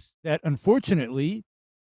chase that unfortunately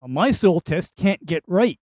my soil test can't get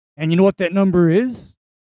right. And you know what that number is?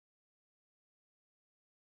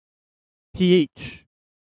 pH.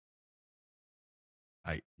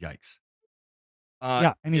 Yikes.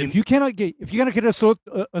 Yeah, I mean, if you cannot get a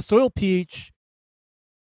soil pH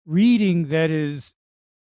reading that is,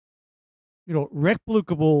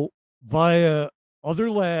 replicable via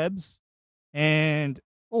other labs, and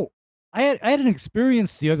I had an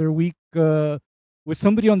experience the other week with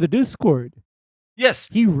somebody on the Discord. Yes.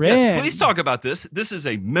 He ran. Yes, please talk about this. This is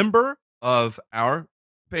a member of our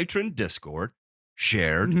patron Discord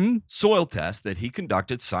shared soil test that he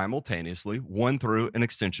conducted simultaneously, one through an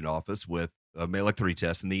extension office with a Malek 3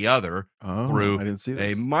 test and the other through I didn't see a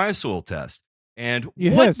this. MySoil test. And what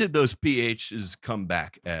Yes. did those pHs come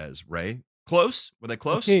back as, Ray? Close? Were they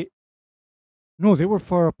close? Okay. No, they were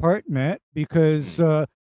far apart, Matt, because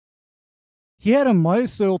he had a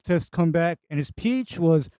MySoil test come back and his pH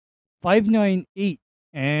was 598.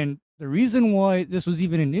 And the reason why this was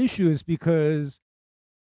even an issue is because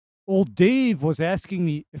old Dave was asking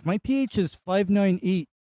me, if my pH is 598,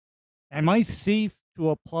 am I safe to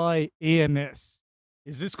apply AMS?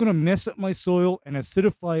 Is this going to mess up my soil and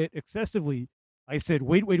acidify it excessively? I said,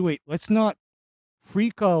 wait, let's not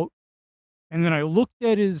freak out. And then I looked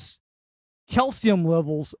at his calcium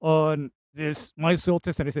levels on this MySoil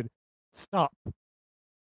test and I said, stop.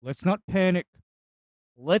 Let's not panic.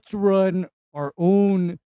 Let's run our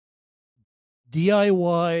own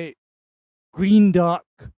DIY Green Dock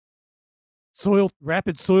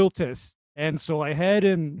rapid soil test. And so I had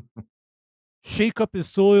him shake up his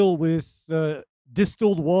soil with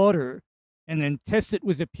distilled water and then test it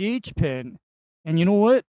with a pH pen. And you know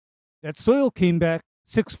what? That soil came back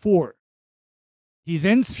 6.4. He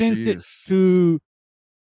then sent it to,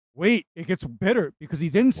 it gets better, because he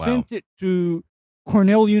then sent it to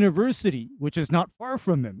Cornell University, which is not far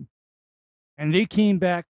from him. And they came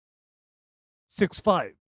back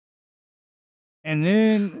 6.5. And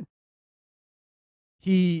then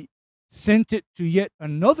he sent it to yet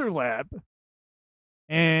another lab,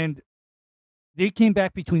 and they came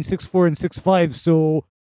back between 6.4 and 6.5. So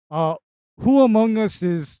who among us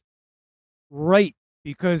is right?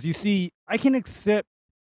 Because you see, I can accept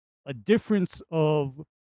a difference of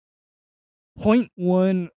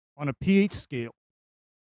 0.1 on a pH scale.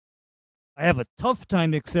 I have a tough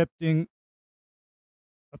time accepting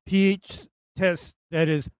a pH test that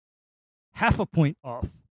is half a point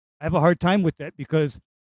off. I have a hard time with that because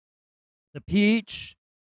the pH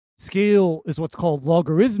scale is what's called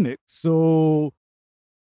logarithmic. So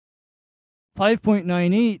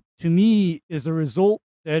 5.98 to me is a result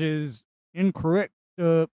that is incorrect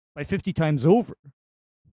by 50 times over.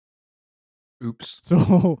 Oops.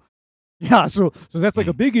 So yeah, so that's like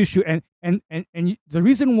a big issue, and the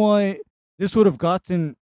reason why this would have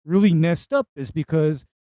gotten really messed up is because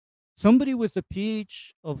somebody with a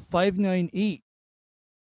pH of 598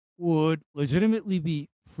 would legitimately be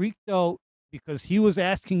freaked out because he was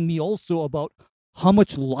asking me also about how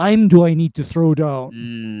much lime do I need to throw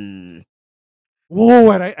down.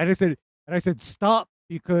 Whoa! And I said stop,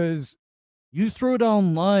 because you throw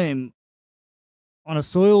down lime on a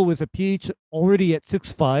soil with a pH already at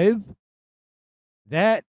 6.5,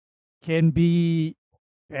 that can be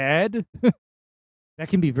bad. That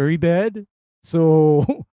can be very bad.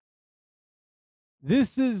 So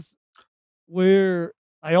this is where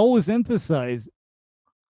I always emphasize,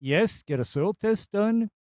 yes, get a soil test done,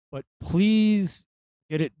 but please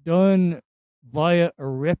get it done via a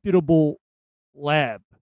reputable lab,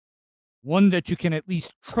 one that you can at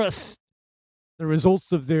least trust the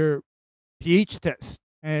results of their pH test.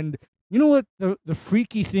 And you know what the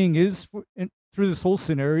freaky thing is through this whole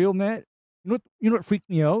scenario, Matt? You know what freaked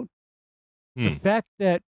me out? The Hmm. fact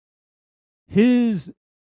that his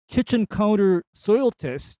kitchen counter soil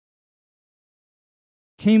test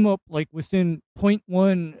came up like within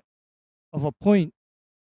 0.1 of a point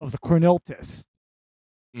of the Cornell test.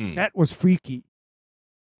 Hmm. That was freaky.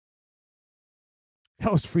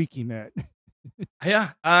 That was freaky, Matt.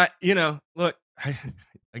 Yeah. Look,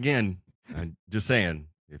 again, I'm just saying,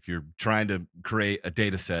 if you're trying to create a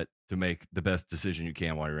data set to make the best decision you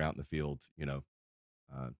can while you're out in the field,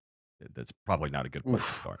 uh, that's probably not a good place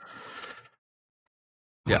to start.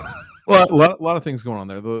 Yeah. Well, a lot of things going on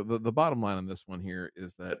there. The bottom line on this one here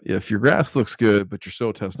is that if your grass looks good, but your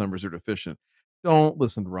soil test numbers are deficient, don't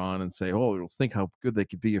listen to Ron and say, "Oh, think how good they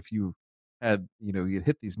could be if you had, you'd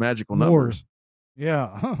hit these magical More. numbers."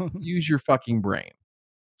 Yeah. Use your fucking brain.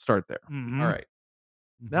 Start there. Mhm. All right.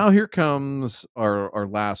 Now here comes our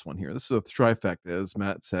last one here. This is a trifecta, as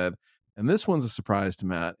Matt said, and this one's a surprise to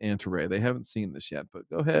Matt and to Ray. They haven't seen this yet, but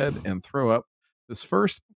go ahead and throw up this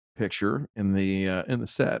first picture in the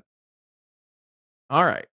set. All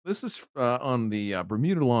right, this is on the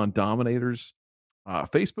Bermuda Lawn Dominators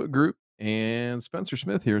Facebook group, and Spencer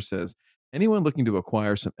Smith here says, anyone looking to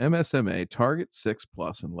acquire some MSMA Target 6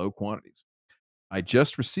 Plus in low quantities. I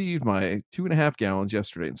just received my 2.5 gallons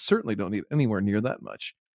yesterday and certainly don't need anywhere near that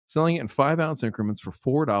much. Selling it in 5-ounce increments for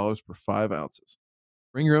 $4 per 5 ounces.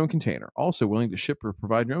 Bring your own container. Also willing to ship or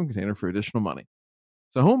provide your own container for additional money.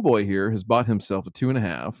 So Homeboy here has bought himself a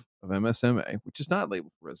 2.5 of MSMA, which is not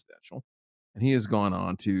labeled for residential. And he has gone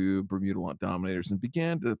on to Bermuda Lawn Dominators and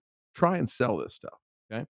began to try and sell this stuff.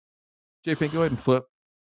 Okay. JP, go ahead and flip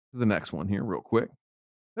to the next one here real quick.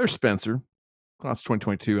 There's Spencer, class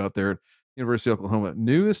 2022 out there at University of Oklahoma.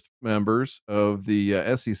 Newest members of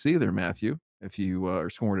the SEC there, Matthew, if you are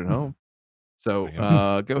scoring at home. So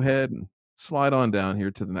go ahead and slide on down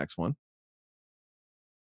here to the next one.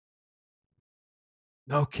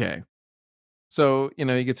 Okay. So,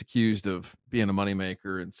 he gets accused of being a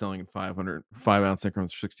moneymaker and selling 5-ounce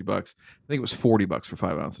increments for $60. I think it was $40 for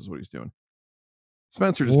 5 ounces, what he's doing.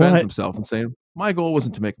 Spencer defends What? himself and saying, my goal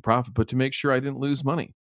wasn't to make a profit, but to make sure I didn't lose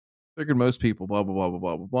money. Figured most people, blah, blah, blah, blah,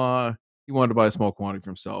 blah, blah, blah. He wanted to buy a small quantity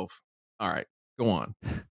for himself. All right, go on.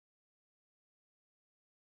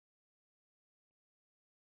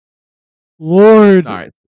 Lord. All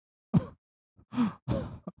right.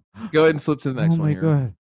 Go ahead and slip to the next Oh one my here.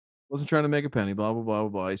 God. Wasn't trying to make a penny, blah, blah, blah, blah,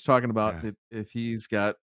 blah. He's talking about Yeah. if he's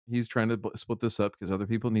trying to split this up because other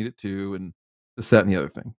people need it too, and this, that, and the other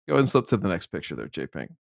thing. Go ahead and slip to the next picture there, J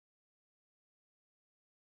Pink.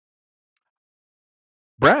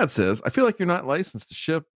 Brad says, I feel like you're not licensed to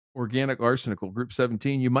ship organic arsenical group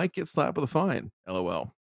 17. You might get slapped with a fine.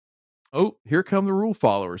 LOL. Oh, here come the rule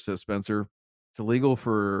followers, says Spencer. It's illegal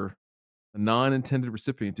for a non-intended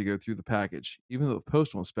recipient to go through the package, even though the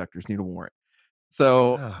postal inspectors need a warrant.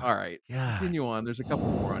 So, all right, continue on. There's a couple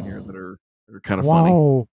more on here that are kind of funny.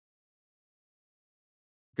 Wow.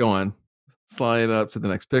 Go on. Slide up to the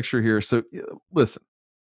next picture here. So, listen.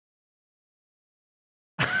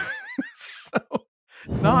 So,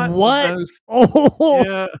 not the What? most- Oh,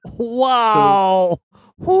 yeah. wow.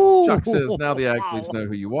 Chuck says, now the athletes know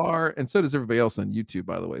who you are, and so does everybody else on YouTube,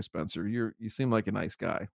 by the way, Spencer. You seem like a nice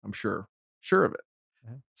guy. I'm sure of it.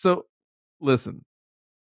 Okay. So, listen,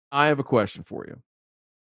 I have a question for you.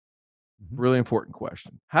 Really important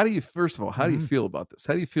question. How do you feel about this?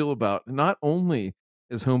 How do you feel about not only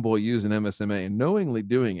is Homeboy using MSMA and knowingly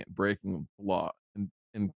doing it, breaking the law,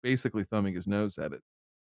 and basically thumbing his nose at it?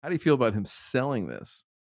 How do you feel about him selling this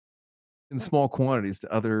in small quantities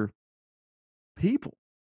to other people?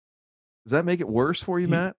 Does that make it worse for you,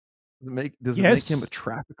 Matt? Does it make him a Yes.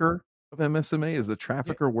 trafficker of MSMA? Is the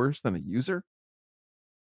trafficker worse than a user?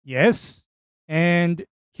 Yes. And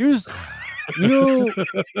here's,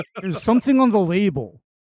 there's something on the label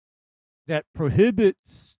that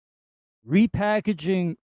prohibits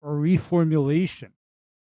repackaging or reformulation.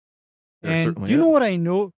 There And certainly do you know what is. I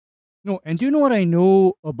know? No, and do you know what I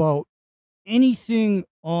know about anything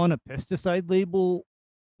on a pesticide label,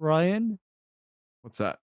 Ryan? What's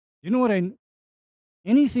that? You know what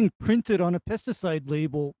anything printed on a pesticide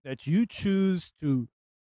label that you choose to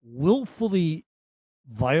willfully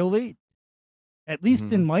violate, at least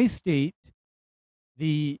in my state,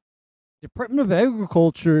 the Department of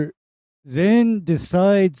Agriculture then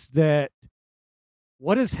decides that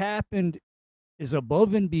what has happened is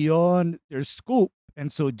above and beyond their scope.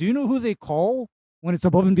 And so do you know who they call when it's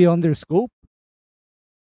above and beyond their scope?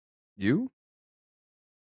 You?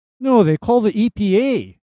 No, they call the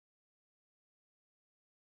EPA.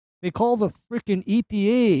 They call the freaking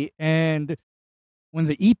EPA, and when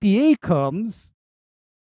the EPA comes,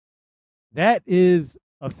 that is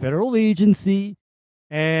a federal agency,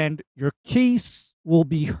 and your case will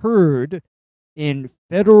be heard in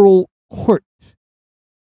federal court.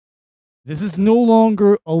 This is no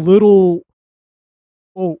longer a little,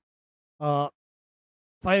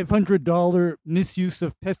 $500 misuse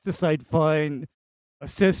of pesticide fine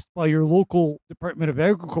assessed by your local Department of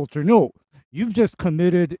Agriculture. No, you've just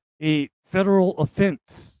committed a federal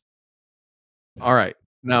offense. All right.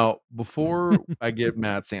 Now, before I get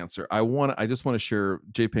Matt's answer, I just want to share,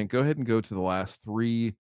 J-Pink, go ahead and go to the last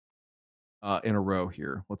 3 in a row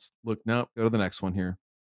here. Let's look. No, go to the next one here.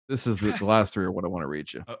 This is the last 3 are what I want to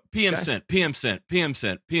read you. PM Okay. sent, PM sent, PM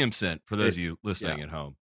sent, PM sent for those of you listening at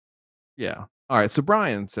home. Yeah. All right. So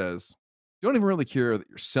Brian says, you don't even really care that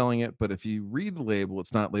you're selling it, but if you read the label,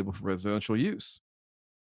 it's not labeled for residential use.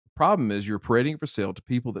 The problem is you're parading it for sale to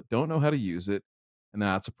people that don't know how to use it. And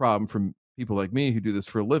that's a problem from people like me who do this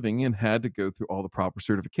for a living and had to go through all the proper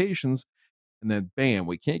certifications. And then, bam,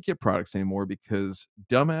 we can't get products anymore because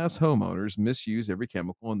dumbass homeowners misuse every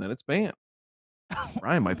chemical and then it's banned.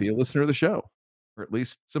 Brian might be a listener of the show, or at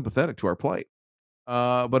least sympathetic to our plight.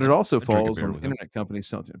 But it also I'd drink a falls beer on with him. internet companies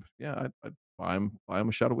selling it. Yeah, I'd buy him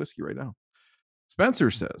a shot of whiskey right now.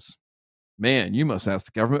 Spencer says, man, you must ask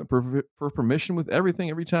the government for permission with everything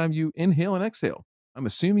every time you inhale and exhale. I'm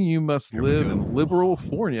assuming you must Here we live go. in liberal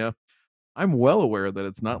California. I'm well aware that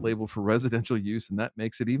it's not labeled for residential use, and that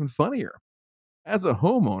makes it even funnier. As a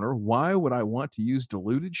homeowner, why would I want to use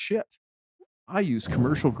diluted shit? I use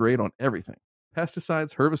commercial grade on everything.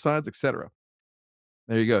 Pesticides, herbicides, etc.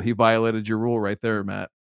 There you go. He violated your rule right there, Matt.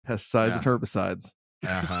 Pesticides and Yeah. herbicides.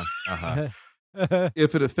 Uh-huh.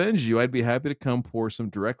 If it offends you, I'd be happy to come pour some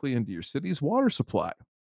directly into your city's water supply.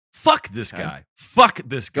 Fuck this Okay. guy. Fuck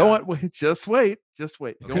this guy. Go on. Wait, just wait.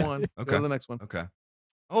 Go Okay. on. Go Okay. to the next one. Okay.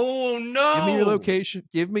 Oh no. Give me your location.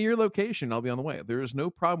 Give me your location. I'll be on the way. There is no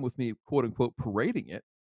problem with me, quote unquote, parading it.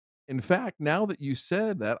 In fact, now that you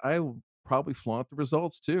said that, I will probably flaunt the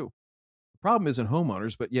results too. The problem isn't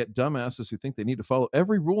homeowners, but yet dumbasses who think they need to follow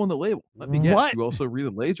every rule on the label. Let me guess, What? you also read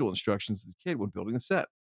the label instructions as a kid when building a set.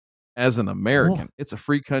 As an American, it's a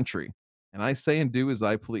free country, and I say and do as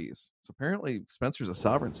I please. So apparently, Spencer's a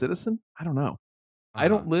sovereign citizen? I don't know. I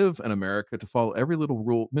don't live in America to follow every little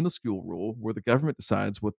rule, minuscule rule, where the government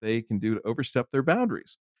decides what they can do to overstep their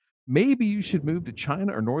boundaries. Maybe you should move to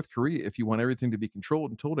China or North Korea if you want everything to be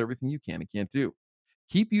controlled and told everything you can and can't do.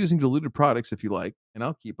 Keep using diluted products if you like, and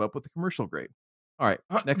I'll keep up with the commercial grade. All right,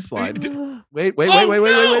 next slide. Wait.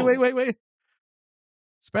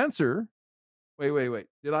 Spencer, wait.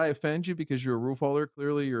 Did I offend you because you're a roof hauler?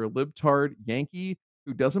 Clearly, you're a libtard Yankee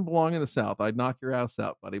who doesn't belong in the South. I'd knock your ass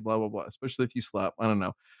out, buddy. Blah, blah, blah. Especially if you slap. I don't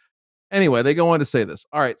know. Anyway, they go on to say this.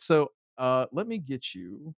 All right, so let me get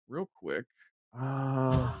you real quick.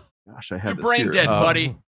 Gosh, I had You're this brain here. dead,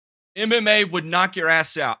 buddy. MMA would knock your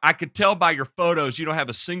ass out. I could tell by your photos you don't have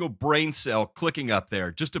a single brain cell clicking up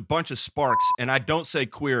there. Just a bunch of sparks. And I don't say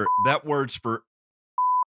queer. That word's for,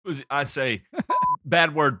 I say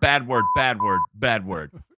bad word.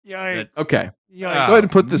 Yeah. Okay. Yeah. Go ahead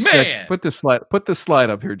and put this man. put this slide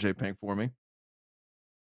up here, J-Pink, for me.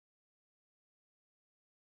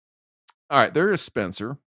 All right, there is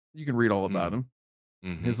Spencer. You can read all about him.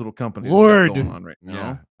 Mhm. His little company Lord. going on right now.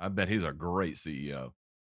 Yeah, I bet he's a great CEO.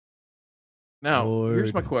 Now,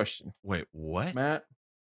 here's my Lord. question, Wait, what? Matt.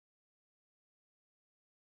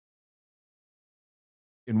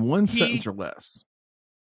 In one sentence or less.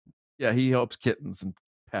 Yeah, he helps kittens and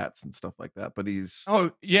pets and stuff like that, but he's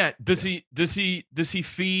Oh yeah. Does he feed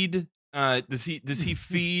does he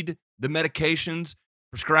feed the medications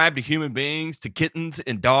prescribed to human beings to kittens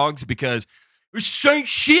and dogs? Because it's the same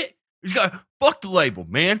shit. He's got fuck the label,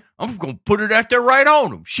 man. I'm gonna put it out there right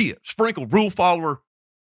on him. Shit. Sprinkle rule follower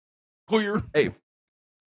clear. Hey.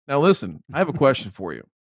 Now listen, I have a question for you.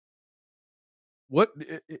 What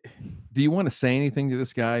do you want to say anything to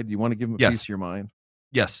this guy? Do you want to give him a Yes. piece of your mind?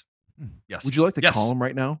 Yes. Yes. Would you like to Yes. call him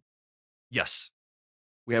right now? Yes.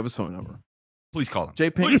 We have his phone number. Please call him.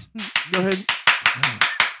 J-Pink, Please. go ahead.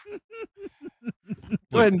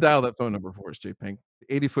 Go ahead and dial that phone number for us, J-Pink. The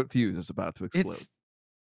 80-foot fuse is about to explode. It's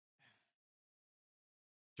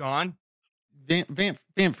John. vamp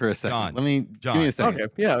for a second. John. Let me give John. me a second.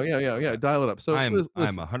 Okay. Yeah. Dial it up. So I am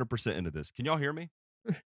listen. 100% into this. Can y'all hear me?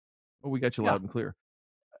 Oh, we got you Yeah. loud and clear.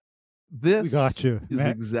 This We got you, is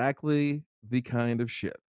Matt. exactly the kind of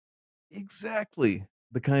shit. Exactly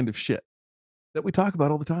the kind of shit that we talk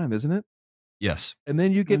about all the time, isn't it? Yes. And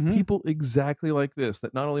then you get people exactly like this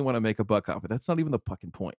that not only want to make a buck off it, that's not even the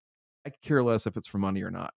fucking point. I could care less if it's for money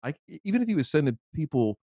or not. Even if he was sending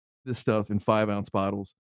people this stuff in 5-ounce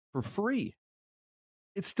bottles for free,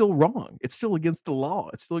 it's still wrong. It's still against the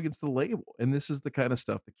law. It's still against the label. And this is the kind of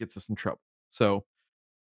stuff that gets us in trouble. So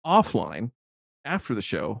offline, after the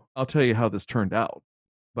show, I'll tell you how this turned out.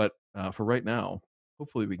 But for right now,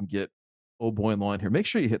 hopefully we can get old boy in line here. Make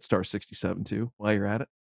sure you hit star 67 too while you're at it.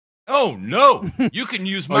 Oh, no. You can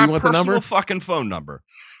use my you want the personal number? fucking phone number.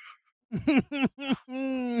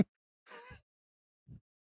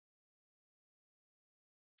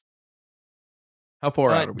 How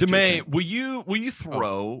far out are we? Demay, will you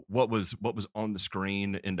throw what was on the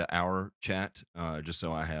screen into our chat, just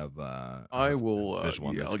so I have I will visual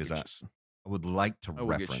on yeah, this, I'll 'cause get I would like to I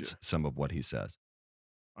will get reference you. some of what he says.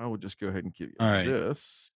 I will just go ahead and give you All right.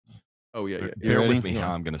 this. Oh yeah, yeah. Bear ready? with me Hang how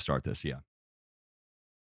on. I'm going to start this. Yeah.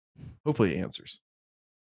 Hopefully it answers.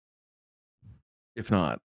 If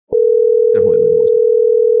not, definitely leave a voice.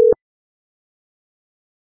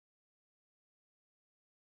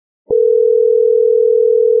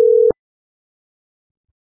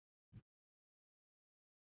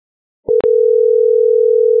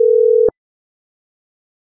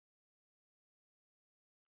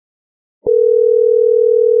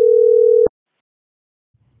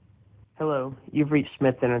 Hello, you've reached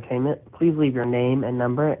Smith Entertainment. Please leave your name and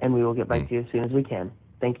number, and we will get back to you as soon as we can.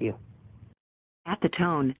 Thank you. At the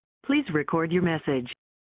tone, please record your message.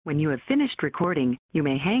 When you have finished recording, you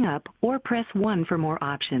may hang up or press 1 for more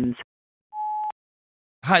options.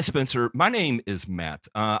 Hi, Spencer. My name is Matt.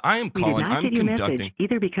 I am We did calling. not I'm get your conducting. message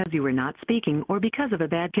either because you were not speaking or because of a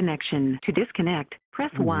bad connection. To disconnect,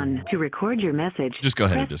 press 1. To record your message, Just go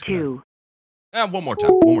ahead and press disconnect. 2. One more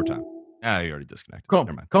time. One more time. You already disconnected. Call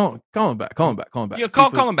Never mind. him back. Call him back. Call him back. Yeah, See call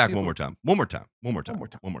if it- him back see if one it- more time. One more time. One more time. One more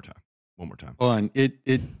time. One more time. One more time. Hold on.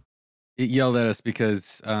 It yelled at us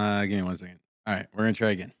because give me 1 second. All right, we're gonna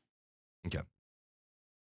try again. Okay.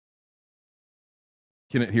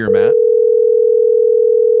 Can it hear Matt?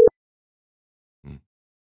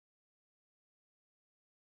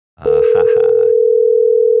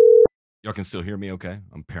 Y'all can still hear me okay?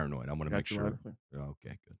 I'm paranoid. I want to Got make you sure. loud and clear.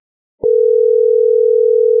 Okay, good.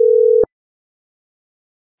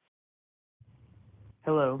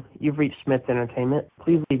 Hello, you've reached Smith Entertainment.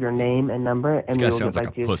 Please leave your name and number, This and guy we will sounds get like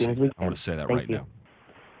back a to you as soon pussy. as we I can. want to say that Thank right you. now.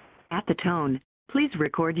 At the tone, please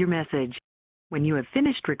record your message. When you have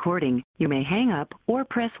finished recording, you may hang up or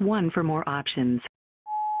press 1 for more options.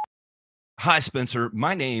 Hi, Spencer.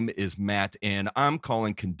 My name is Matt, and I'm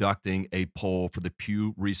conducting a poll for the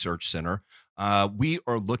Pew Research Center. We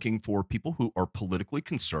are looking for people who are politically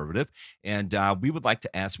conservative, and we would like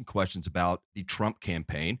to ask some questions about the Trump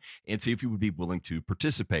campaign and see if you would be willing to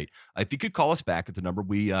participate. If you could call us back at the number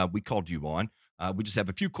we called you on. We just have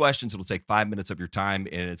a few questions. It'll take 5 minutes of your time,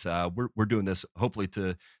 and it's we're doing this hopefully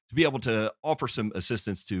to be able to offer some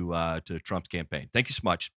assistance to Trump's campaign. Thank you so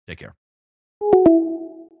much. Take care.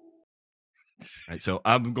 Right, so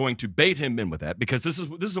I'm going to bait him in with that because this is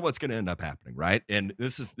what's going to end up happening, right? And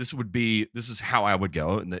this is how I would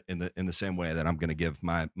go in the same way that I'm going to give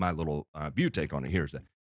my little view take on it. Here's that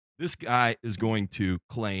this guy is going to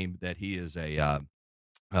claim that he is a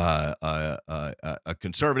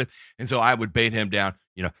conservative, and so I would bait him down.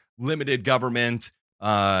 Limited government,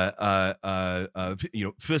 fiscal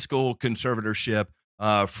conservatorship,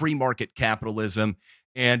 free market capitalism,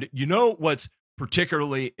 and what's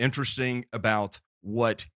particularly interesting about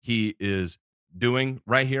what he is doing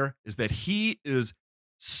right here is that he is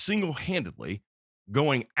single-handedly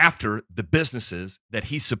going after the businesses that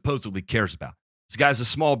he supposedly cares about. This guy's a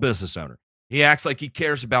small business owner. He acts like he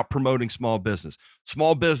cares about promoting small business.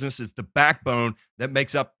 Small business is the backbone that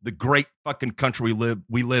makes up the great fucking country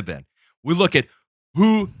we live in. We look at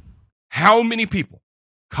how many people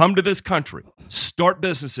come to this country, start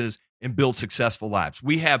businesses, and build successful lives.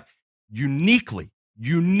 We have uniquely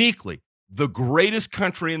the greatest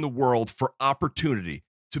country in the world for opportunity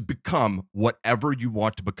to become whatever you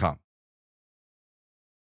want to become.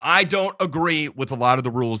 I don't agree with a lot of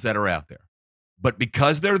the rules that are out there, but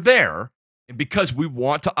because they're there, and because we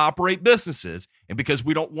want to operate businesses, and because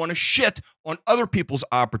we don't want to shit on other people's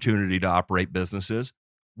opportunity to operate businesses,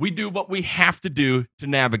 we do what we have to do to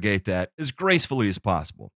navigate that as gracefully as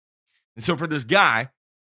possible. And so for this guy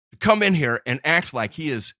to come in here and act like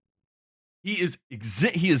he is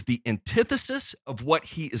the antithesis of what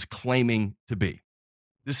he is claiming to be.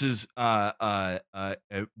 This is what I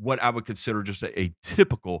would consider just a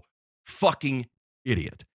typical fucking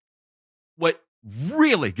idiot. What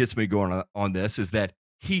really gets me going on this is that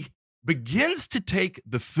he begins to take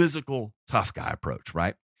the physical tough guy approach,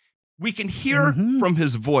 right? We can hear Mhm. from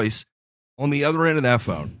his voice on the other end of that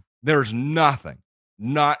phone. There's nothing,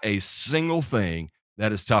 not a single thing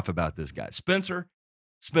that is tough about this guy. Spencer,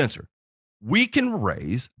 we can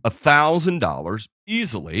raise $1,000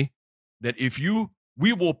 easily that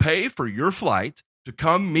we will pay for your flight to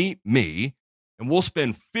come meet me, and we'll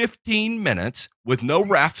spend 15 minutes with no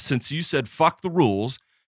ref since you said fuck the rules,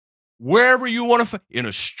 wherever you want to, in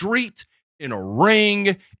a street, in a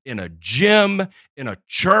ring, in a gym, in a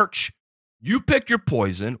church. You pick your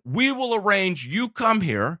poison. We will arrange you come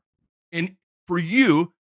here, and for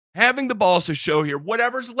you, having the balls to show here,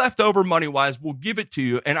 whatever's left over money-wise, we'll give it to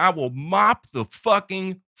you, and I will mop the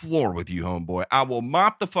fucking floor with you, homeboy. I will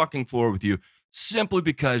mop the fucking floor with you simply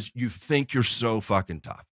because you think you're so fucking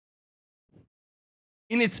tough.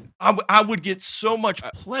 And I would get so much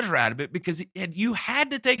pleasure out of it because you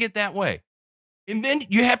had to take it that way. And then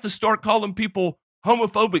you have to start calling people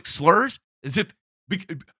homophobic slurs as if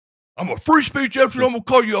I'm a free speech expert, I'm going to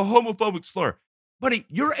call you a homophobic slur. Buddy,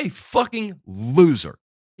 you're a fucking loser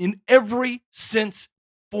in every sense,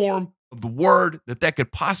 form of the word that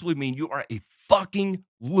could possibly mean. You are a fucking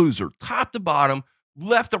loser, top to bottom,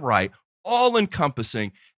 left to right, all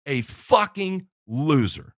encompassing, a fucking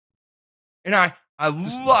loser. And I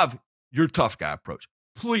love your tough guy approach.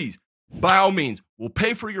 Please, by all means, we'll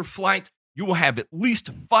pay for your flight. You will have at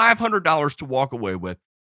least $500 to walk away with.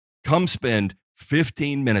 Come spend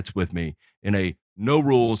 15 minutes with me in a no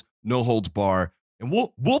rules, no holds bar, and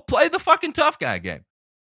we'll play the fucking tough guy game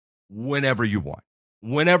whenever you want.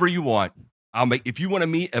 Whenever you want. If you want to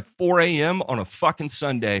meet at 4 a.m. on a fucking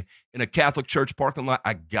Sunday in a Catholic church parking lot,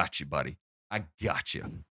 I got you, buddy. I got you.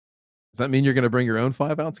 Does that mean you're going to bring your own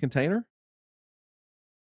 5-ounce container?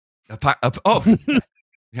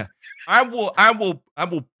 Yeah. I will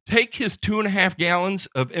take his 2.5 gallons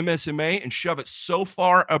of MSMA and shove it so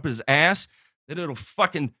far up his ass that it'll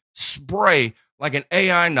fucking spray like an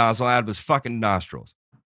AI nozzle out of his fucking nostrils.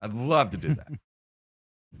 I'd love to do that.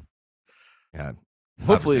 Yeah.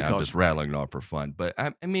 Hopefully I'm just rattling it off for fun. But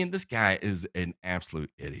I mean, this guy is an absolute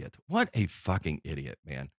idiot. What a fucking idiot,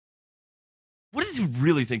 man. What does he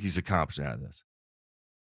really think he's accomplishing out of this?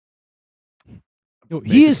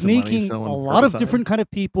 He is making a lot of different kind of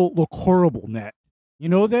people look horrible, Matt. You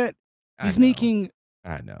know that? He's making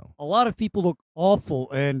I know a lot of people look awful.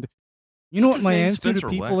 And you know what my answer to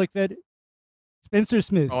people like that? Spencer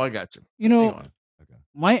Smith. Oh, I got you. You know,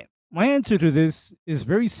 my answer to this is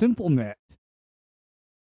very simple, Matt.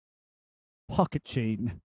 Pocket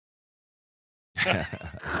chain.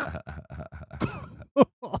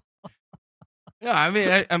 Yeah, I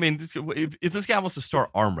mean, if this guy wants to start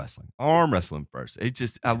arm wrestling first.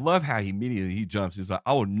 I love how he jumps. He's like,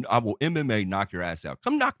 I will MMA knock your ass out.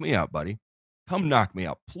 Come knock me out, buddy. Come knock me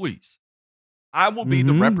out, please. I will be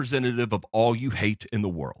the representative of all you hate in the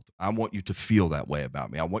world. I want you to feel that way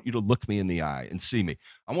about me. I want you to look me in the eye and see me.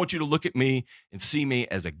 I want you to look at me and see me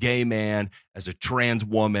as a gay man, as a trans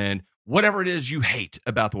woman, whatever it is you hate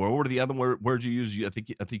about the world. What are the other words you use? I think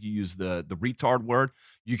you use the retard word.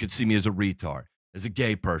 You could see me as a retard, as a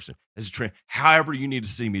gay person, as a trans, however you need to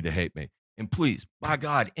see me to hate me. And please, by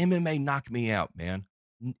God, MMA knock me out, man.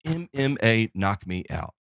 MMA knock me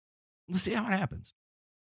out. Let's see how it happens.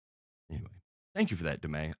 Anyway, thank you for that,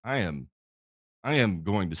 DeMay. I am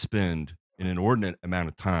going to spend an inordinate amount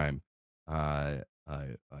of time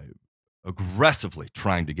aggressively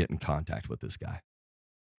trying to get in contact with this guy.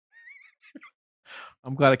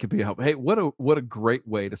 I'm glad it could be a help. Hey, what a great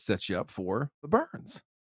way to set you up for the burns.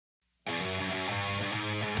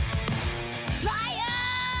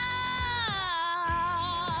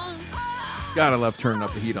 Gotta love turning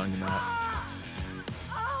up the heat on you, Matt.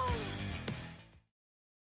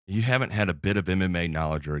 You haven't had a bit of MMA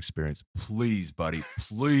knowledge or experience. Please, buddy,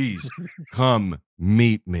 please come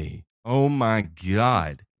meet me. Oh my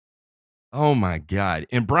God. Oh my God.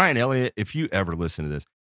 And Brian Elliott, if you ever listen to this,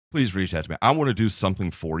 please reach out to me. I want to do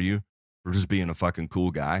something for you for just being a fucking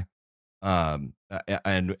cool guy. And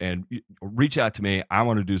reach out to me. I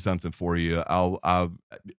want to do something for you. I've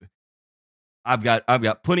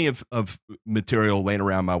got plenty of material laying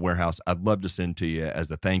around my warehouse. I'd love to send to you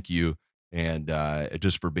as a thank you and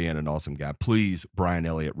just for being an awesome guy. Please, Brian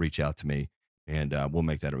Elliott, reach out to me and we'll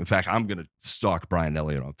make that. In fact, I'm going to stalk Brian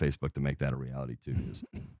Elliott on Facebook to make that a reality too.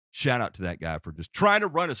 Shout out to that guy for just trying to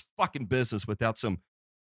run his fucking business without some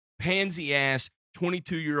pansy ass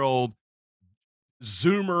 22-year-old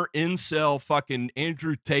Zoomer incel fucking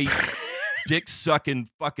Andrew Tate dick sucking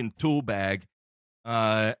fucking tool bag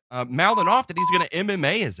mouthing off that he's going to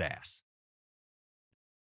MMA his ass.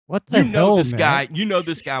 What the hell, this man? guy? You know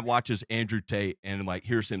this guy watches Andrew Tate and like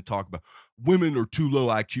hears him talk about women are too low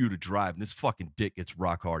IQ to drive. And this fucking dick gets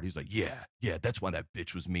rock hard. He's like, yeah, that's why that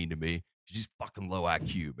bitch was mean to me. She's fucking low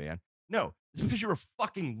IQ, man. No, it's because you're a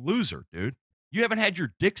fucking loser, dude. You haven't had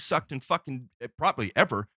your dick sucked in fucking probably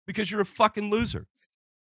ever because you're a fucking loser.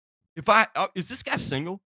 If is this guy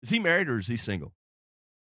single? Is he married or is he single?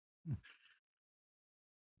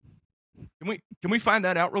 Can we find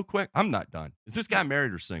that out real quick? I'm not done. Is this guy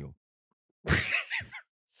married or single?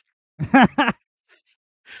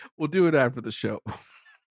 We'll do it after the show.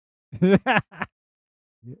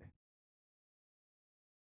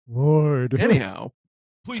 Lord. Anyhow,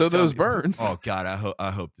 Please so tell those me- burns. Oh God,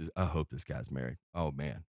 I hope this guy's married. Oh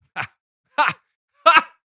man, ha, ha, ha!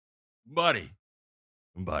 buddy.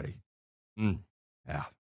 Yeah,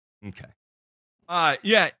 okay.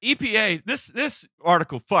 Yeah, EPA. This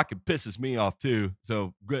article fucking pisses me off too.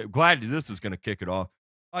 So glad this is going to kick it off.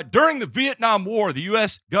 During the Vietnam War, the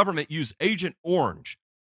U.S. government used Agent Orange,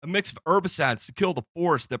 a mix of herbicides, to kill the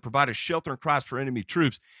forest that provided shelter and crops for enemy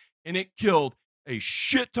troops, and it killed a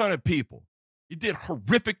shit ton of people. It did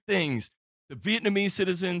horrific things to Vietnamese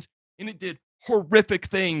citizens, and it did horrific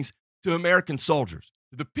things to American soldiers,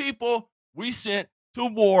 to the people we sent to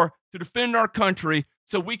war to defend our country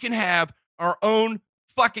so we can have our own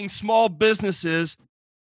fucking small businesses.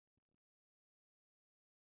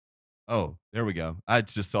 Oh, there we go. I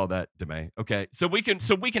just saw that, Demay. Okay, so we can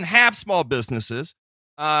have small businesses.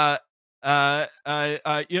 These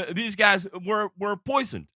guys were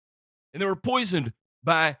poisoned, and they were poisoned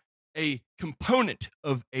by a component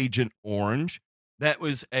of Agent Orange that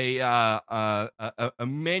was a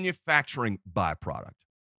manufacturing byproduct.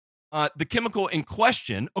 The chemical in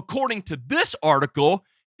question, according to this article,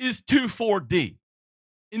 is 2,4-D.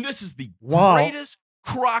 And this is the greatest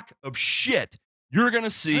crock of shit you're going to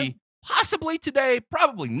see possibly today.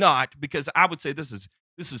 Probably not, because I would say this is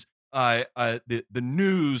the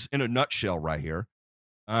news in a nutshell right here.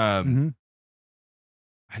 Man,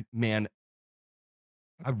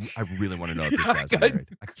 I really want to know if this guy's married.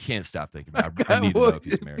 I can't stop thinking about it. I need to know if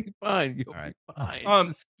he's married. Fine, you'll be fine.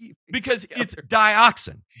 Just keep it Because together. it's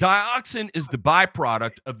dioxin. Dioxin is the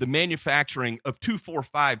byproduct of the manufacturing of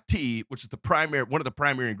 2,4,5-T, which is one of the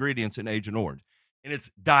primary ingredients in Agent Orange. And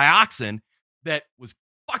it's dioxin that was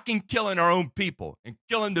fucking killing our own people and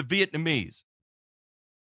killing the Vietnamese.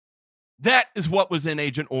 That is what was in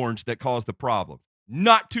Agent Orange that caused the problem,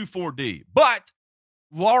 not 2,4-D. But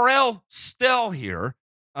Laurel Stell here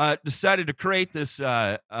decided to create this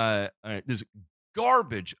this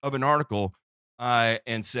garbage of an article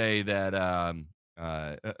and say that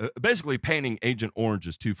basically painting Agent Orange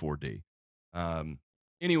as 2,4-D.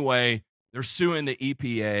 Anyway, they're suing the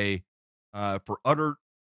EPA for utter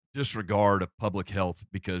disregard of public health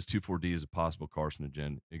because 2,4-D is a possible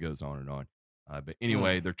carcinogen. It goes on and on. But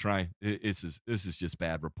anyway, they're trying. This is just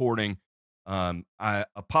bad reporting. I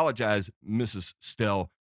apologize, Mrs.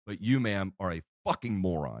 Stell, but you, ma'am, are a fucking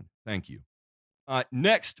moron. Thank you.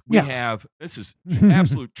 Next, we have, this is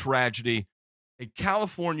absolute tragedy. A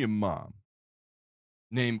California mom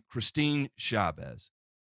named Christine Chavez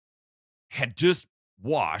had just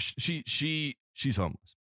washed. She's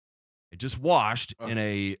homeless. Had just washed in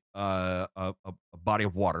a body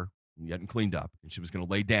of water, getting cleaned up, and she was going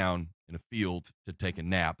to lay down in a field to take a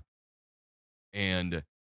nap. And a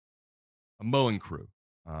mowing crew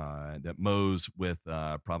that mows with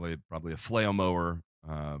probably a flail mower,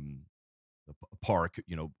 a park,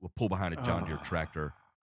 will pull behind a John Deere tractor,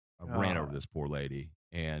 ran over this poor lady.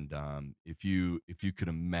 And if you could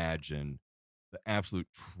imagine the absolute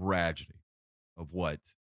tragedy of what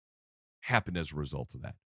happened as a result of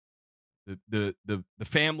that, the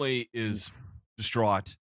family is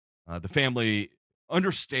distraught. The family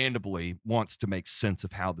understandably wants to make sense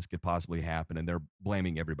of how this could possibly happen, and they're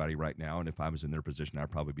blaming everybody right now. And if I was in their position, I'd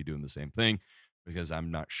probably be doing the same thing, because I'm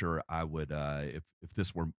not sure I would if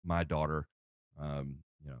this were my daughter.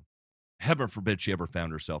 Heaven forbid she ever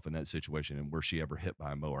found herself in that situation, and were she ever hit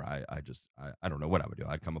by a mower, I don't know what I would do.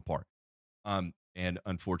 I'd come apart. And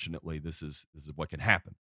unfortunately, this is what can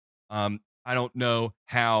happen. I don't know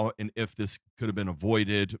how and if this could have been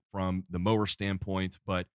avoided from the mower standpoint,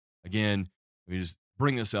 but again, we just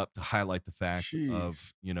bring this up to highlight the fact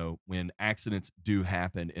of, when accidents do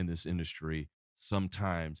happen in this industry,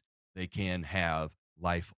 sometimes they can have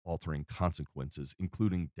life-altering consequences,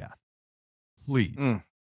 including death. Please,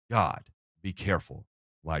 God, be careful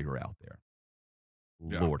while you're out there.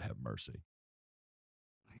 Yeah. Lord have mercy.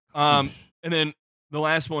 And then the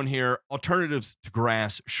last one here, alternatives to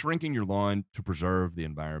grass, shrinking your lawn to preserve the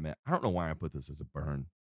environment. I don't know why I put this as a burn.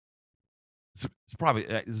 This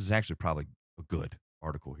is actually probably a good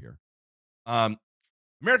article here.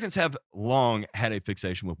 Americans have long had a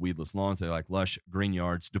fixation with weedless lawns. They like lush green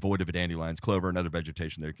yards devoid of dandelions, clover, and other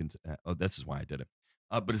vegetation. This is why I did it.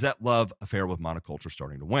 But is that love affair with monoculture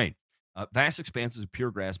starting to wane? Vast expanses of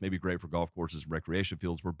pure grass may be great for golf courses and recreation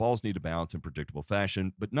fields where balls need to bounce in predictable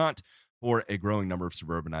fashion, but not for a growing number of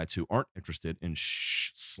suburbanites who aren't interested in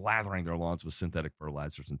slathering their lawns with synthetic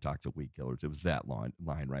fertilizers and toxic weed killers. It was that line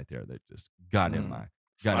right there that just got in my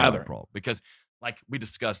crawl. Because, like we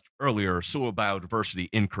discussed earlier, soil biodiversity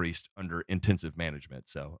increased under intensive management.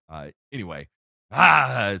 So anyway,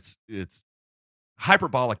 it's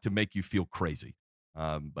hyperbolic to make you feel crazy.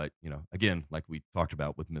 But, again, like we talked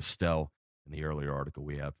about with Miss Stell in the earlier article,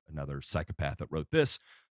 we have another psychopath that wrote this,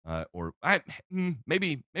 or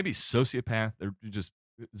maybe sociopath. There's just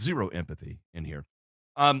zero empathy in here.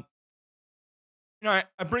 I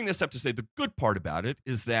bring this up to say the good part about it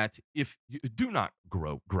is that if you do not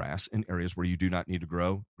grow grass in areas where you do not need to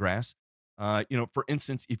grow grass, for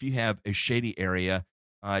instance, if you have a shady area,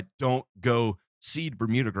 don't go seed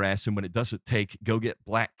Bermuda grass, and when it doesn't take, go get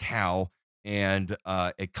black cow and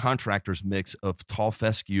a contractor's mix of tall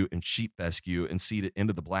fescue and sheep fescue and seed it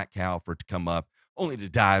into the black cow for it to come up, only to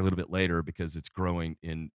die a little bit later because it's growing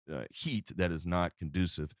in heat that is not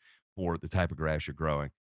conducive for the type of grass you're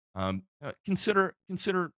growing. Consider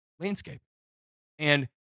landscape. And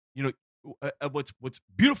what's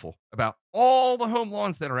beautiful about all the home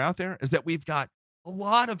lawns that are out there is that we've got a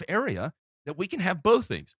lot of area that we can have both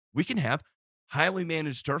things. We can have highly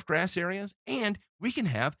managed turf grass areas, and we can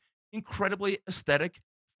have incredibly aesthetic,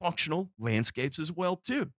 functional landscapes as well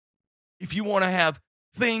too. If you want to have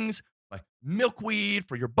things like milkweed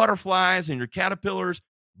for your butterflies and your caterpillars,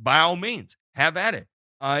 by all means, have at it.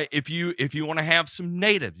 If you want to have some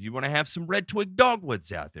natives, you want to have some red twig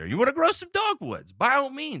dogwoods out there, you want to grow some dogwoods, by all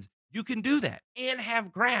means, you can do that and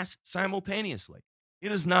have grass simultaneously.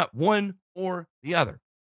 It is not one or the other.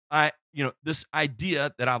 This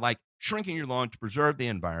idea that I like shrinking your lawn to preserve the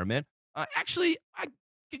environment, actually, I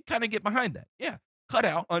can kind of get behind that. Yeah, cut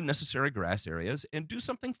out unnecessary grass areas and do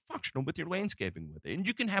something functional with your landscaping with it. And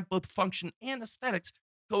you can have both function and aesthetics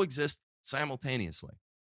coexist simultaneously.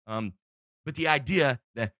 But the idea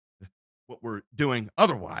that what we're doing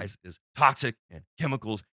otherwise is toxic and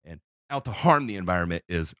chemicals and out to harm the environment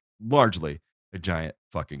is largely a giant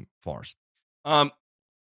fucking farce.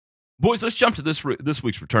 Boys, let's jump to this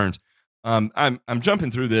week's returns. I'm jumping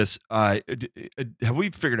through this. Have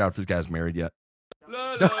we figured out if this guy's married yet?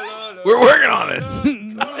 We're working on it.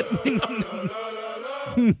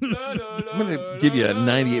 I'm going to give you a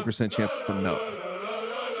 98% chance to no.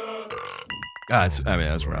 That's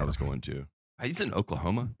where I was going to. He's in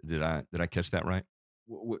Oklahoma. Did I catch that right?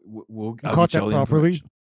 We'll caught that properly.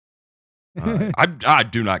 I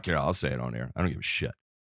do not care. I'll say it on air. I don't give a shit.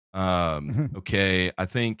 Okay, I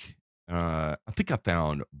think I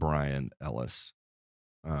found Brian Ellis.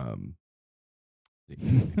 I'm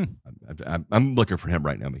looking for him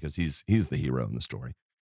right now because he's the hero in the story.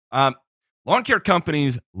 Lawn care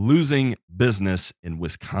companies losing business in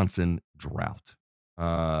Wisconsin drought.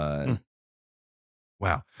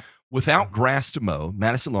 Wow. Without grass to mow,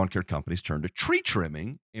 Madison lawn care companies turned to tree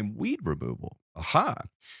trimming and weed removal. Aha.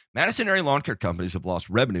 Madison area lawn care companies have lost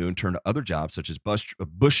revenue and turned to other jobs such as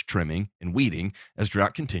bush trimming and weeding as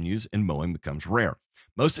drought continues and mowing becomes rare.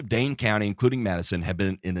 Most of Dane County, including Madison, have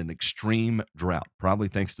been in an extreme drought, probably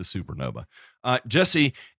thanks to Supernova.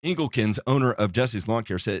 Jesse Engelkins, owner of Jesse's Lawn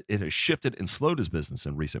Care, said it has shifted and slowed his business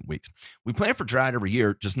in recent weeks. We plan for drought every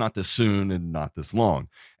year, just not this soon and not this long.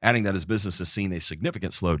 Adding that his business has seen a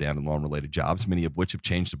significant slowdown in lawn-related jobs, many of which have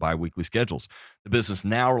changed to bi-weekly schedules. The business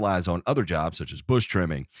now relies on other jobs, such as bush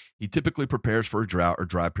trimming. He typically prepares for a drought or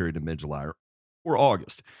dry period in mid-July or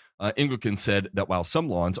August. Engelkin said that while some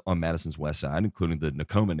lawns on Madison's west side, including the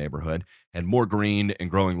Nakoma neighborhood, had more green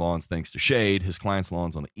and growing lawns thanks to shade, his clients'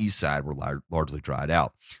 lawns on the east side were largely dried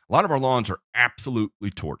out. A lot of our lawns are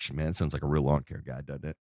absolutely torched. Man, it sounds like a real lawn care guy, doesn't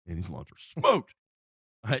it? And these lawns are smoked.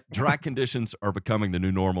 Dry conditions are becoming the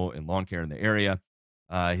new normal in lawn care in the area.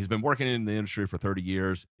 He's been working in the industry for 30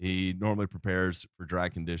 years. He normally prepares for dry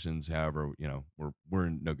conditions. However, we're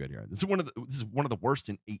in no good here. This is one of the worst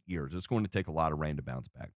in 8 years. It's going to take a lot of rain to bounce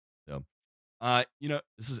back. So,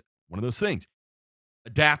 this is one of those things.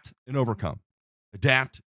 Adapt and overcome.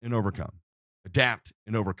 Adapt and overcome. Adapt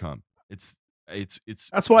and overcome. It's.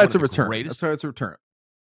 That's why it's a return. That's why it's a return.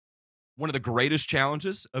 One of the greatest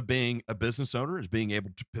challenges of being a business owner is being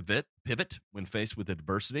able to pivot when faced with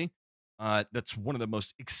adversity. That's one of the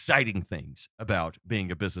most exciting things about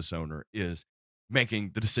being a business owner is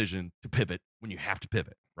making the decision to pivot when you have to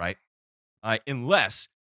pivot, right? Unless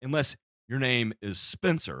your name is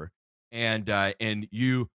Spencer and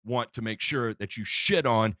you want to make sure that you shit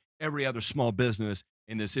on every other small business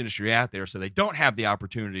in this industry out there so they don't have the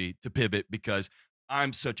opportunity to pivot because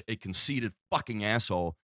I'm such a conceited fucking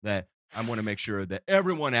asshole that I want to make sure that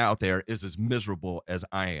everyone out there is as miserable as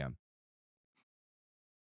I am.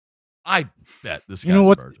 I bet this guy's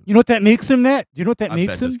a virgin. You know what that makes him, Matt? Do you know what that I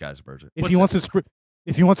makes bet him? this guy's a virgin. If he wants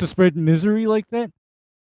to spread misery like that,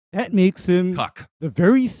 that makes him Cuck. the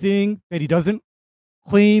very thing that he doesn't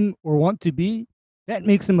claim or want to be. That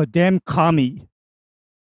makes him a damn commie.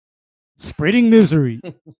 Spreading misery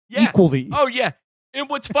equally. Oh yeah. And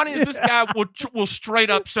what's funny is this guy will straight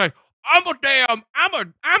up say, I'm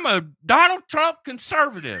a Donald Trump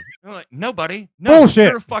conservative. I'm like, nobody. No,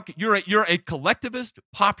 bullshit. You're a collectivist,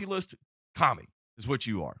 populist commie is what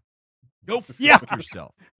you are. Go fuck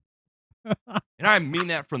yourself. And I mean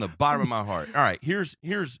that from the bottom of my heart. All right, here's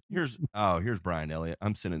Brian Elliott.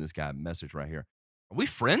 I'm sending this guy a message right here. Are we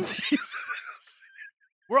friends?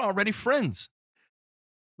 We're already friends.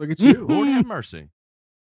 Look at you. Lord have mercy.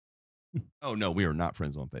 Oh no, we are not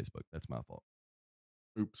friends on Facebook. That's my fault.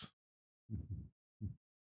 Oops.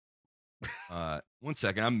 1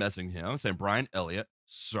 second. I'm messaging him. I'm saying, Brian Elliott,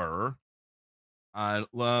 sir, I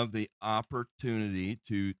love the opportunity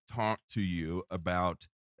to talk to you about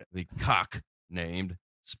the cock named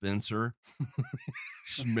Spencer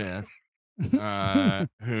Smith,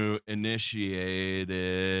 who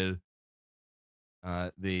initiated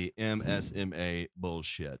the MSMA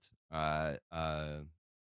bullshit.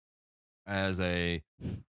 As a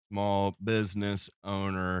small business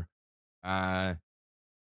owner, I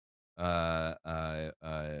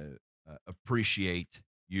appreciate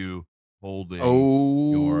you holding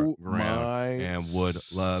your ground and would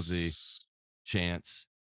love the chance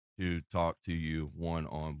to talk to you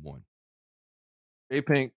one-on-one. Hey,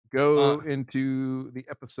 Pink, go into the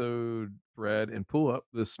episode thread and pull up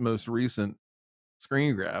this most recent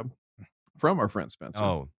screen grab from our friend Spencer.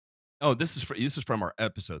 Oh, this is from our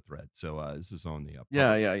episode thread. So this is on the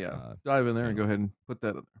yeah. Dive in there and go ahead and put that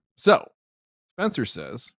in there. So Spencer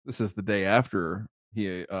says this is the day after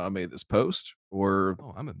he made this post, or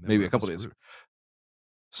maybe a couple days ago.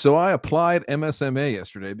 So I applied MSMA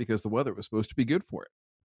yesterday because the weather was supposed to be good for it.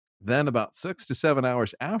 Then about 6 to 7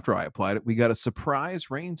 hours after I applied it, we got a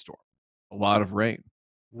surprise rainstorm. A lot of rain.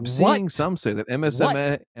 I'm seeing some say that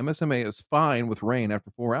MSMA is fine with rain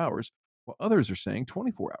after 4 hours, while others are saying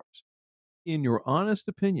 24 hours. In your honest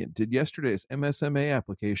opinion, did yesterday's MSMA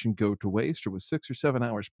application go to waste, or was 6 or 7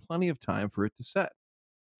 hours plenty of time for it to set?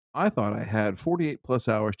 I thought I had 48 plus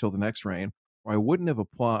hours till the next rain, or I wouldn't have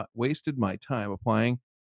wasted my time applying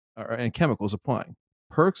and chemicals applying.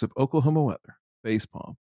 Perks of Oklahoma weather.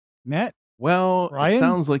 Facepalm. Matt? Well, Ryan? It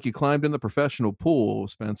sounds like you climbed in the professional pool,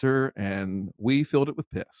 Spencer, and we filled it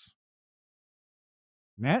with piss.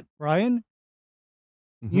 Matt? Ryan?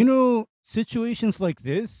 You know, situations like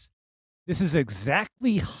this is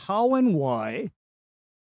exactly how and why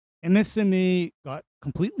MSMA got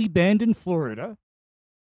completely banned in Florida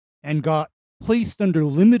and got placed under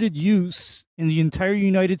limited use in the entire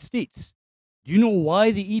United States. Do you know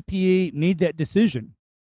why the EPA made that decision?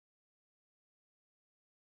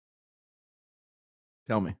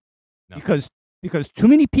 Tell me. No. Because too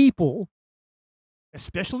many people,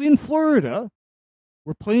 especially in Florida,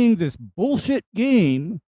 were playing this bullshit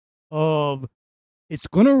game of it's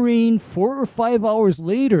going to rain 4 or 5 hours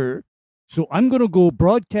later, so I'm going to go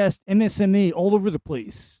broadcast MSMA all over the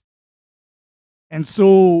place. And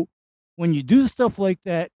so when you do stuff like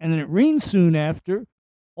that and then it rains soon after,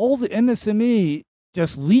 all the MSMA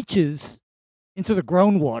just leaches into the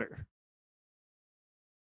groundwater.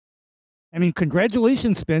 I mean,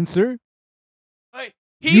 congratulations, Spencer.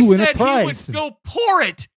 He said he would go pour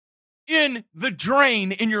it in the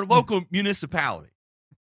drain in your local municipality.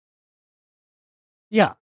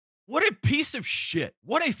 Yeah. What a piece of shit.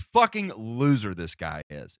 What a fucking loser this guy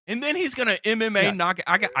is. And then he's going to MMA knock it.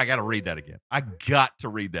 I got to read that again. I got to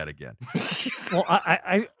read that again. Well,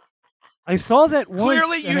 I saw that once.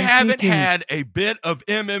 Clearly, you haven't had a bit of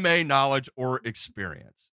MMA knowledge or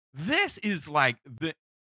experience. This is like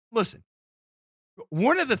listen,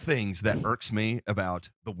 one of the things that irks me about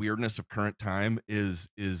the weirdness of current time is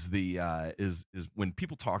when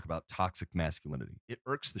people talk about toxic masculinity. It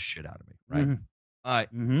irks the shit out of me, right?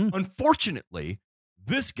 Unfortunately,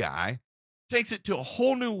 this guy takes it to a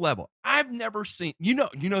whole new level. I've never seen, you know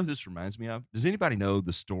who this reminds me of? Does anybody know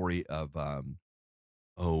the story of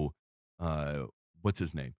what's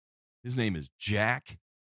his name? His name is Jack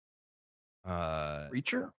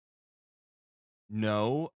Reacher?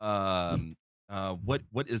 No.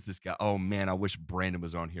 What is this guy? Oh man, I wish Brandon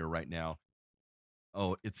was on here right now.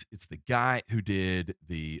 Oh, it's the guy who did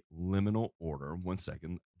the Liminal Order. 1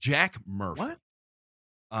 second. Jack Murphy. What?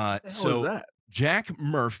 So What the hell is that? Jack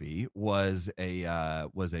Murphy was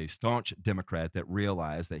a staunch Democrat that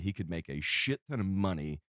realized that he could make a shit ton of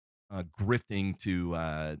money grifting to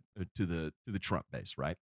the Trump base,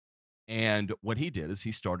 right? And what he did is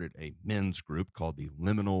he started a men's group called the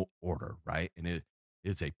Liminal Order, right? And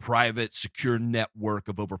it's a private, secure network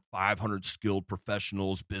of over 500 skilled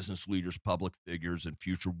professionals, business leaders, public figures, and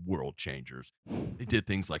future world changers. They did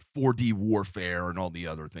things like 4D warfare and all the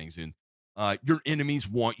other things. And your enemies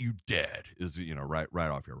want you dead is, right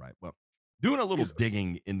off your right. Well, doing a little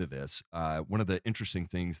digging into this, one of the interesting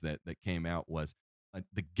things that came out was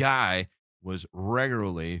the guy was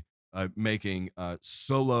regularly making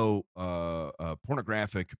solo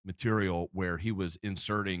pornographic material where he was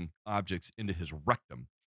inserting objects into his rectum.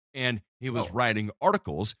 And he was writing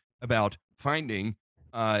articles about finding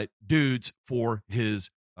dudes for his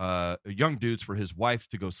young dudes for his wife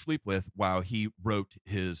to go sleep with while he wrote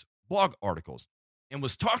his blog articles, and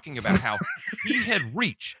was talking about how he had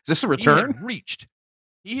reached. Is this a return?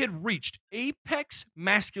 He had reached apex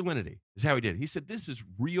masculinity, is how he did. He said, this is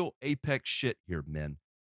real apex shit here, men.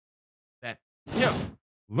 That,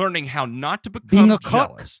 learning how not to become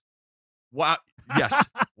jealous. While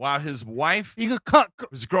his wife,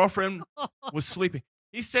 his girlfriend was sleeping.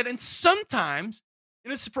 He said, and sometimes,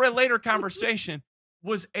 and this is for a later conversation,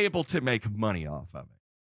 was able to make money off of it.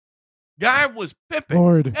 Guy was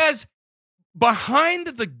pimping as behind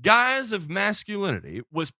the guise of masculinity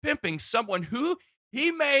was pimping someone who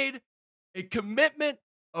he made a commitment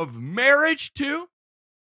of marriage to.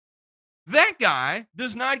 That guy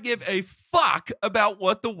does not give a fuck about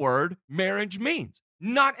what the word marriage means.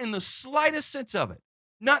 Not in the slightest sense of it.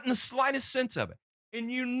 Not in the slightest sense of it.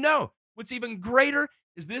 And what's even greater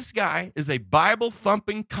is this guy is a Bible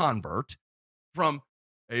thumping convert from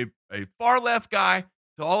a far left guy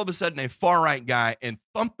to all of a sudden a far right guy, and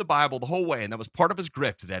thumped the Bible the whole way. And that was part of his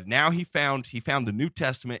grift, that now he found the New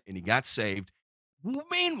Testament and he got saved.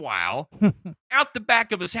 Meanwhile, out the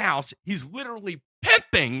back of his house, he's literally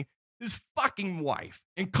pimping his fucking wife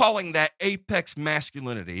and calling that apex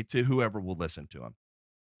masculinity to whoever will listen to him.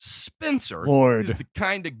 Spencer is the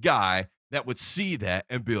kind of guy that would see that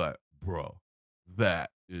and be like, bro, that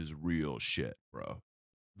is real shit, bro.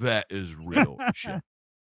 That is real shit.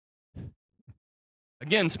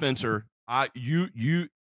 Again, Spencer,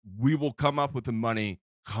 we will come up with the money.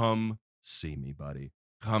 Come see me, buddy.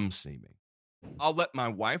 Come see me. I'll let my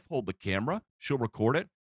wife hold the camera. She'll record it.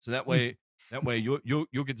 So that way you'll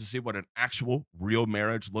get to see what an actual real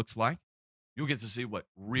marriage looks like. You'll get to see what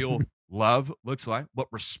real love looks like, what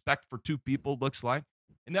respect for two people looks like.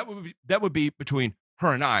 And that would be between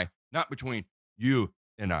her and I, not between you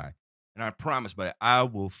and I. And I promise, buddy, I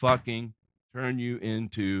will fucking turn you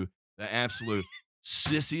into the absolute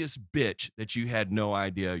sissiest bitch that you had no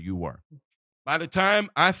idea you were. By the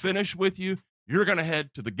time I finish with you, you're going to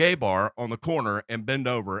head to the gay bar on the corner and bend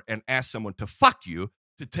over and ask someone to fuck you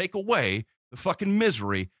to take away the fucking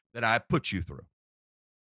misery that I put you through.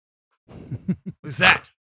 Because that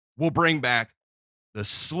will bring back the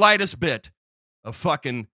slightest bit of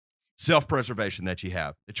fucking self-preservation that you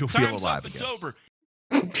have, that you'll feel alive again. It's over.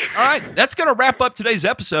 All right, that's going to wrap up today's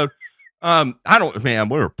episode.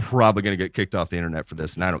 We're probably going to get kicked off the internet for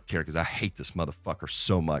this, and I don't care because I hate this motherfucker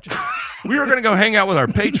so much. We are going to go hang out with our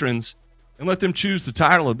patrons and let them choose the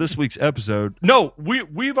title of this week's episode. No,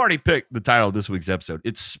 we've already picked the title of this week's episode.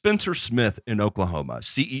 It's Spencer Smith in Oklahoma,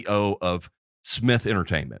 CEO of Smith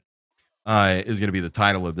Entertainment. Is going to be the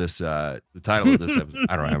title of this. The title of this episode.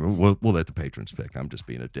 I don't know. We'll let the patrons pick. I'm just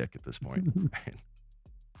being a dick at this point.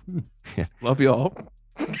 Love you all.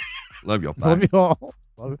 Love y'all. Bye. Love you all.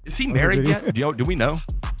 Is he married yet? Do we know?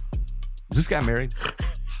 Is this guy married?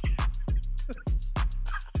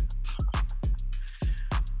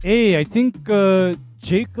 Hey, I think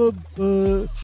Jacob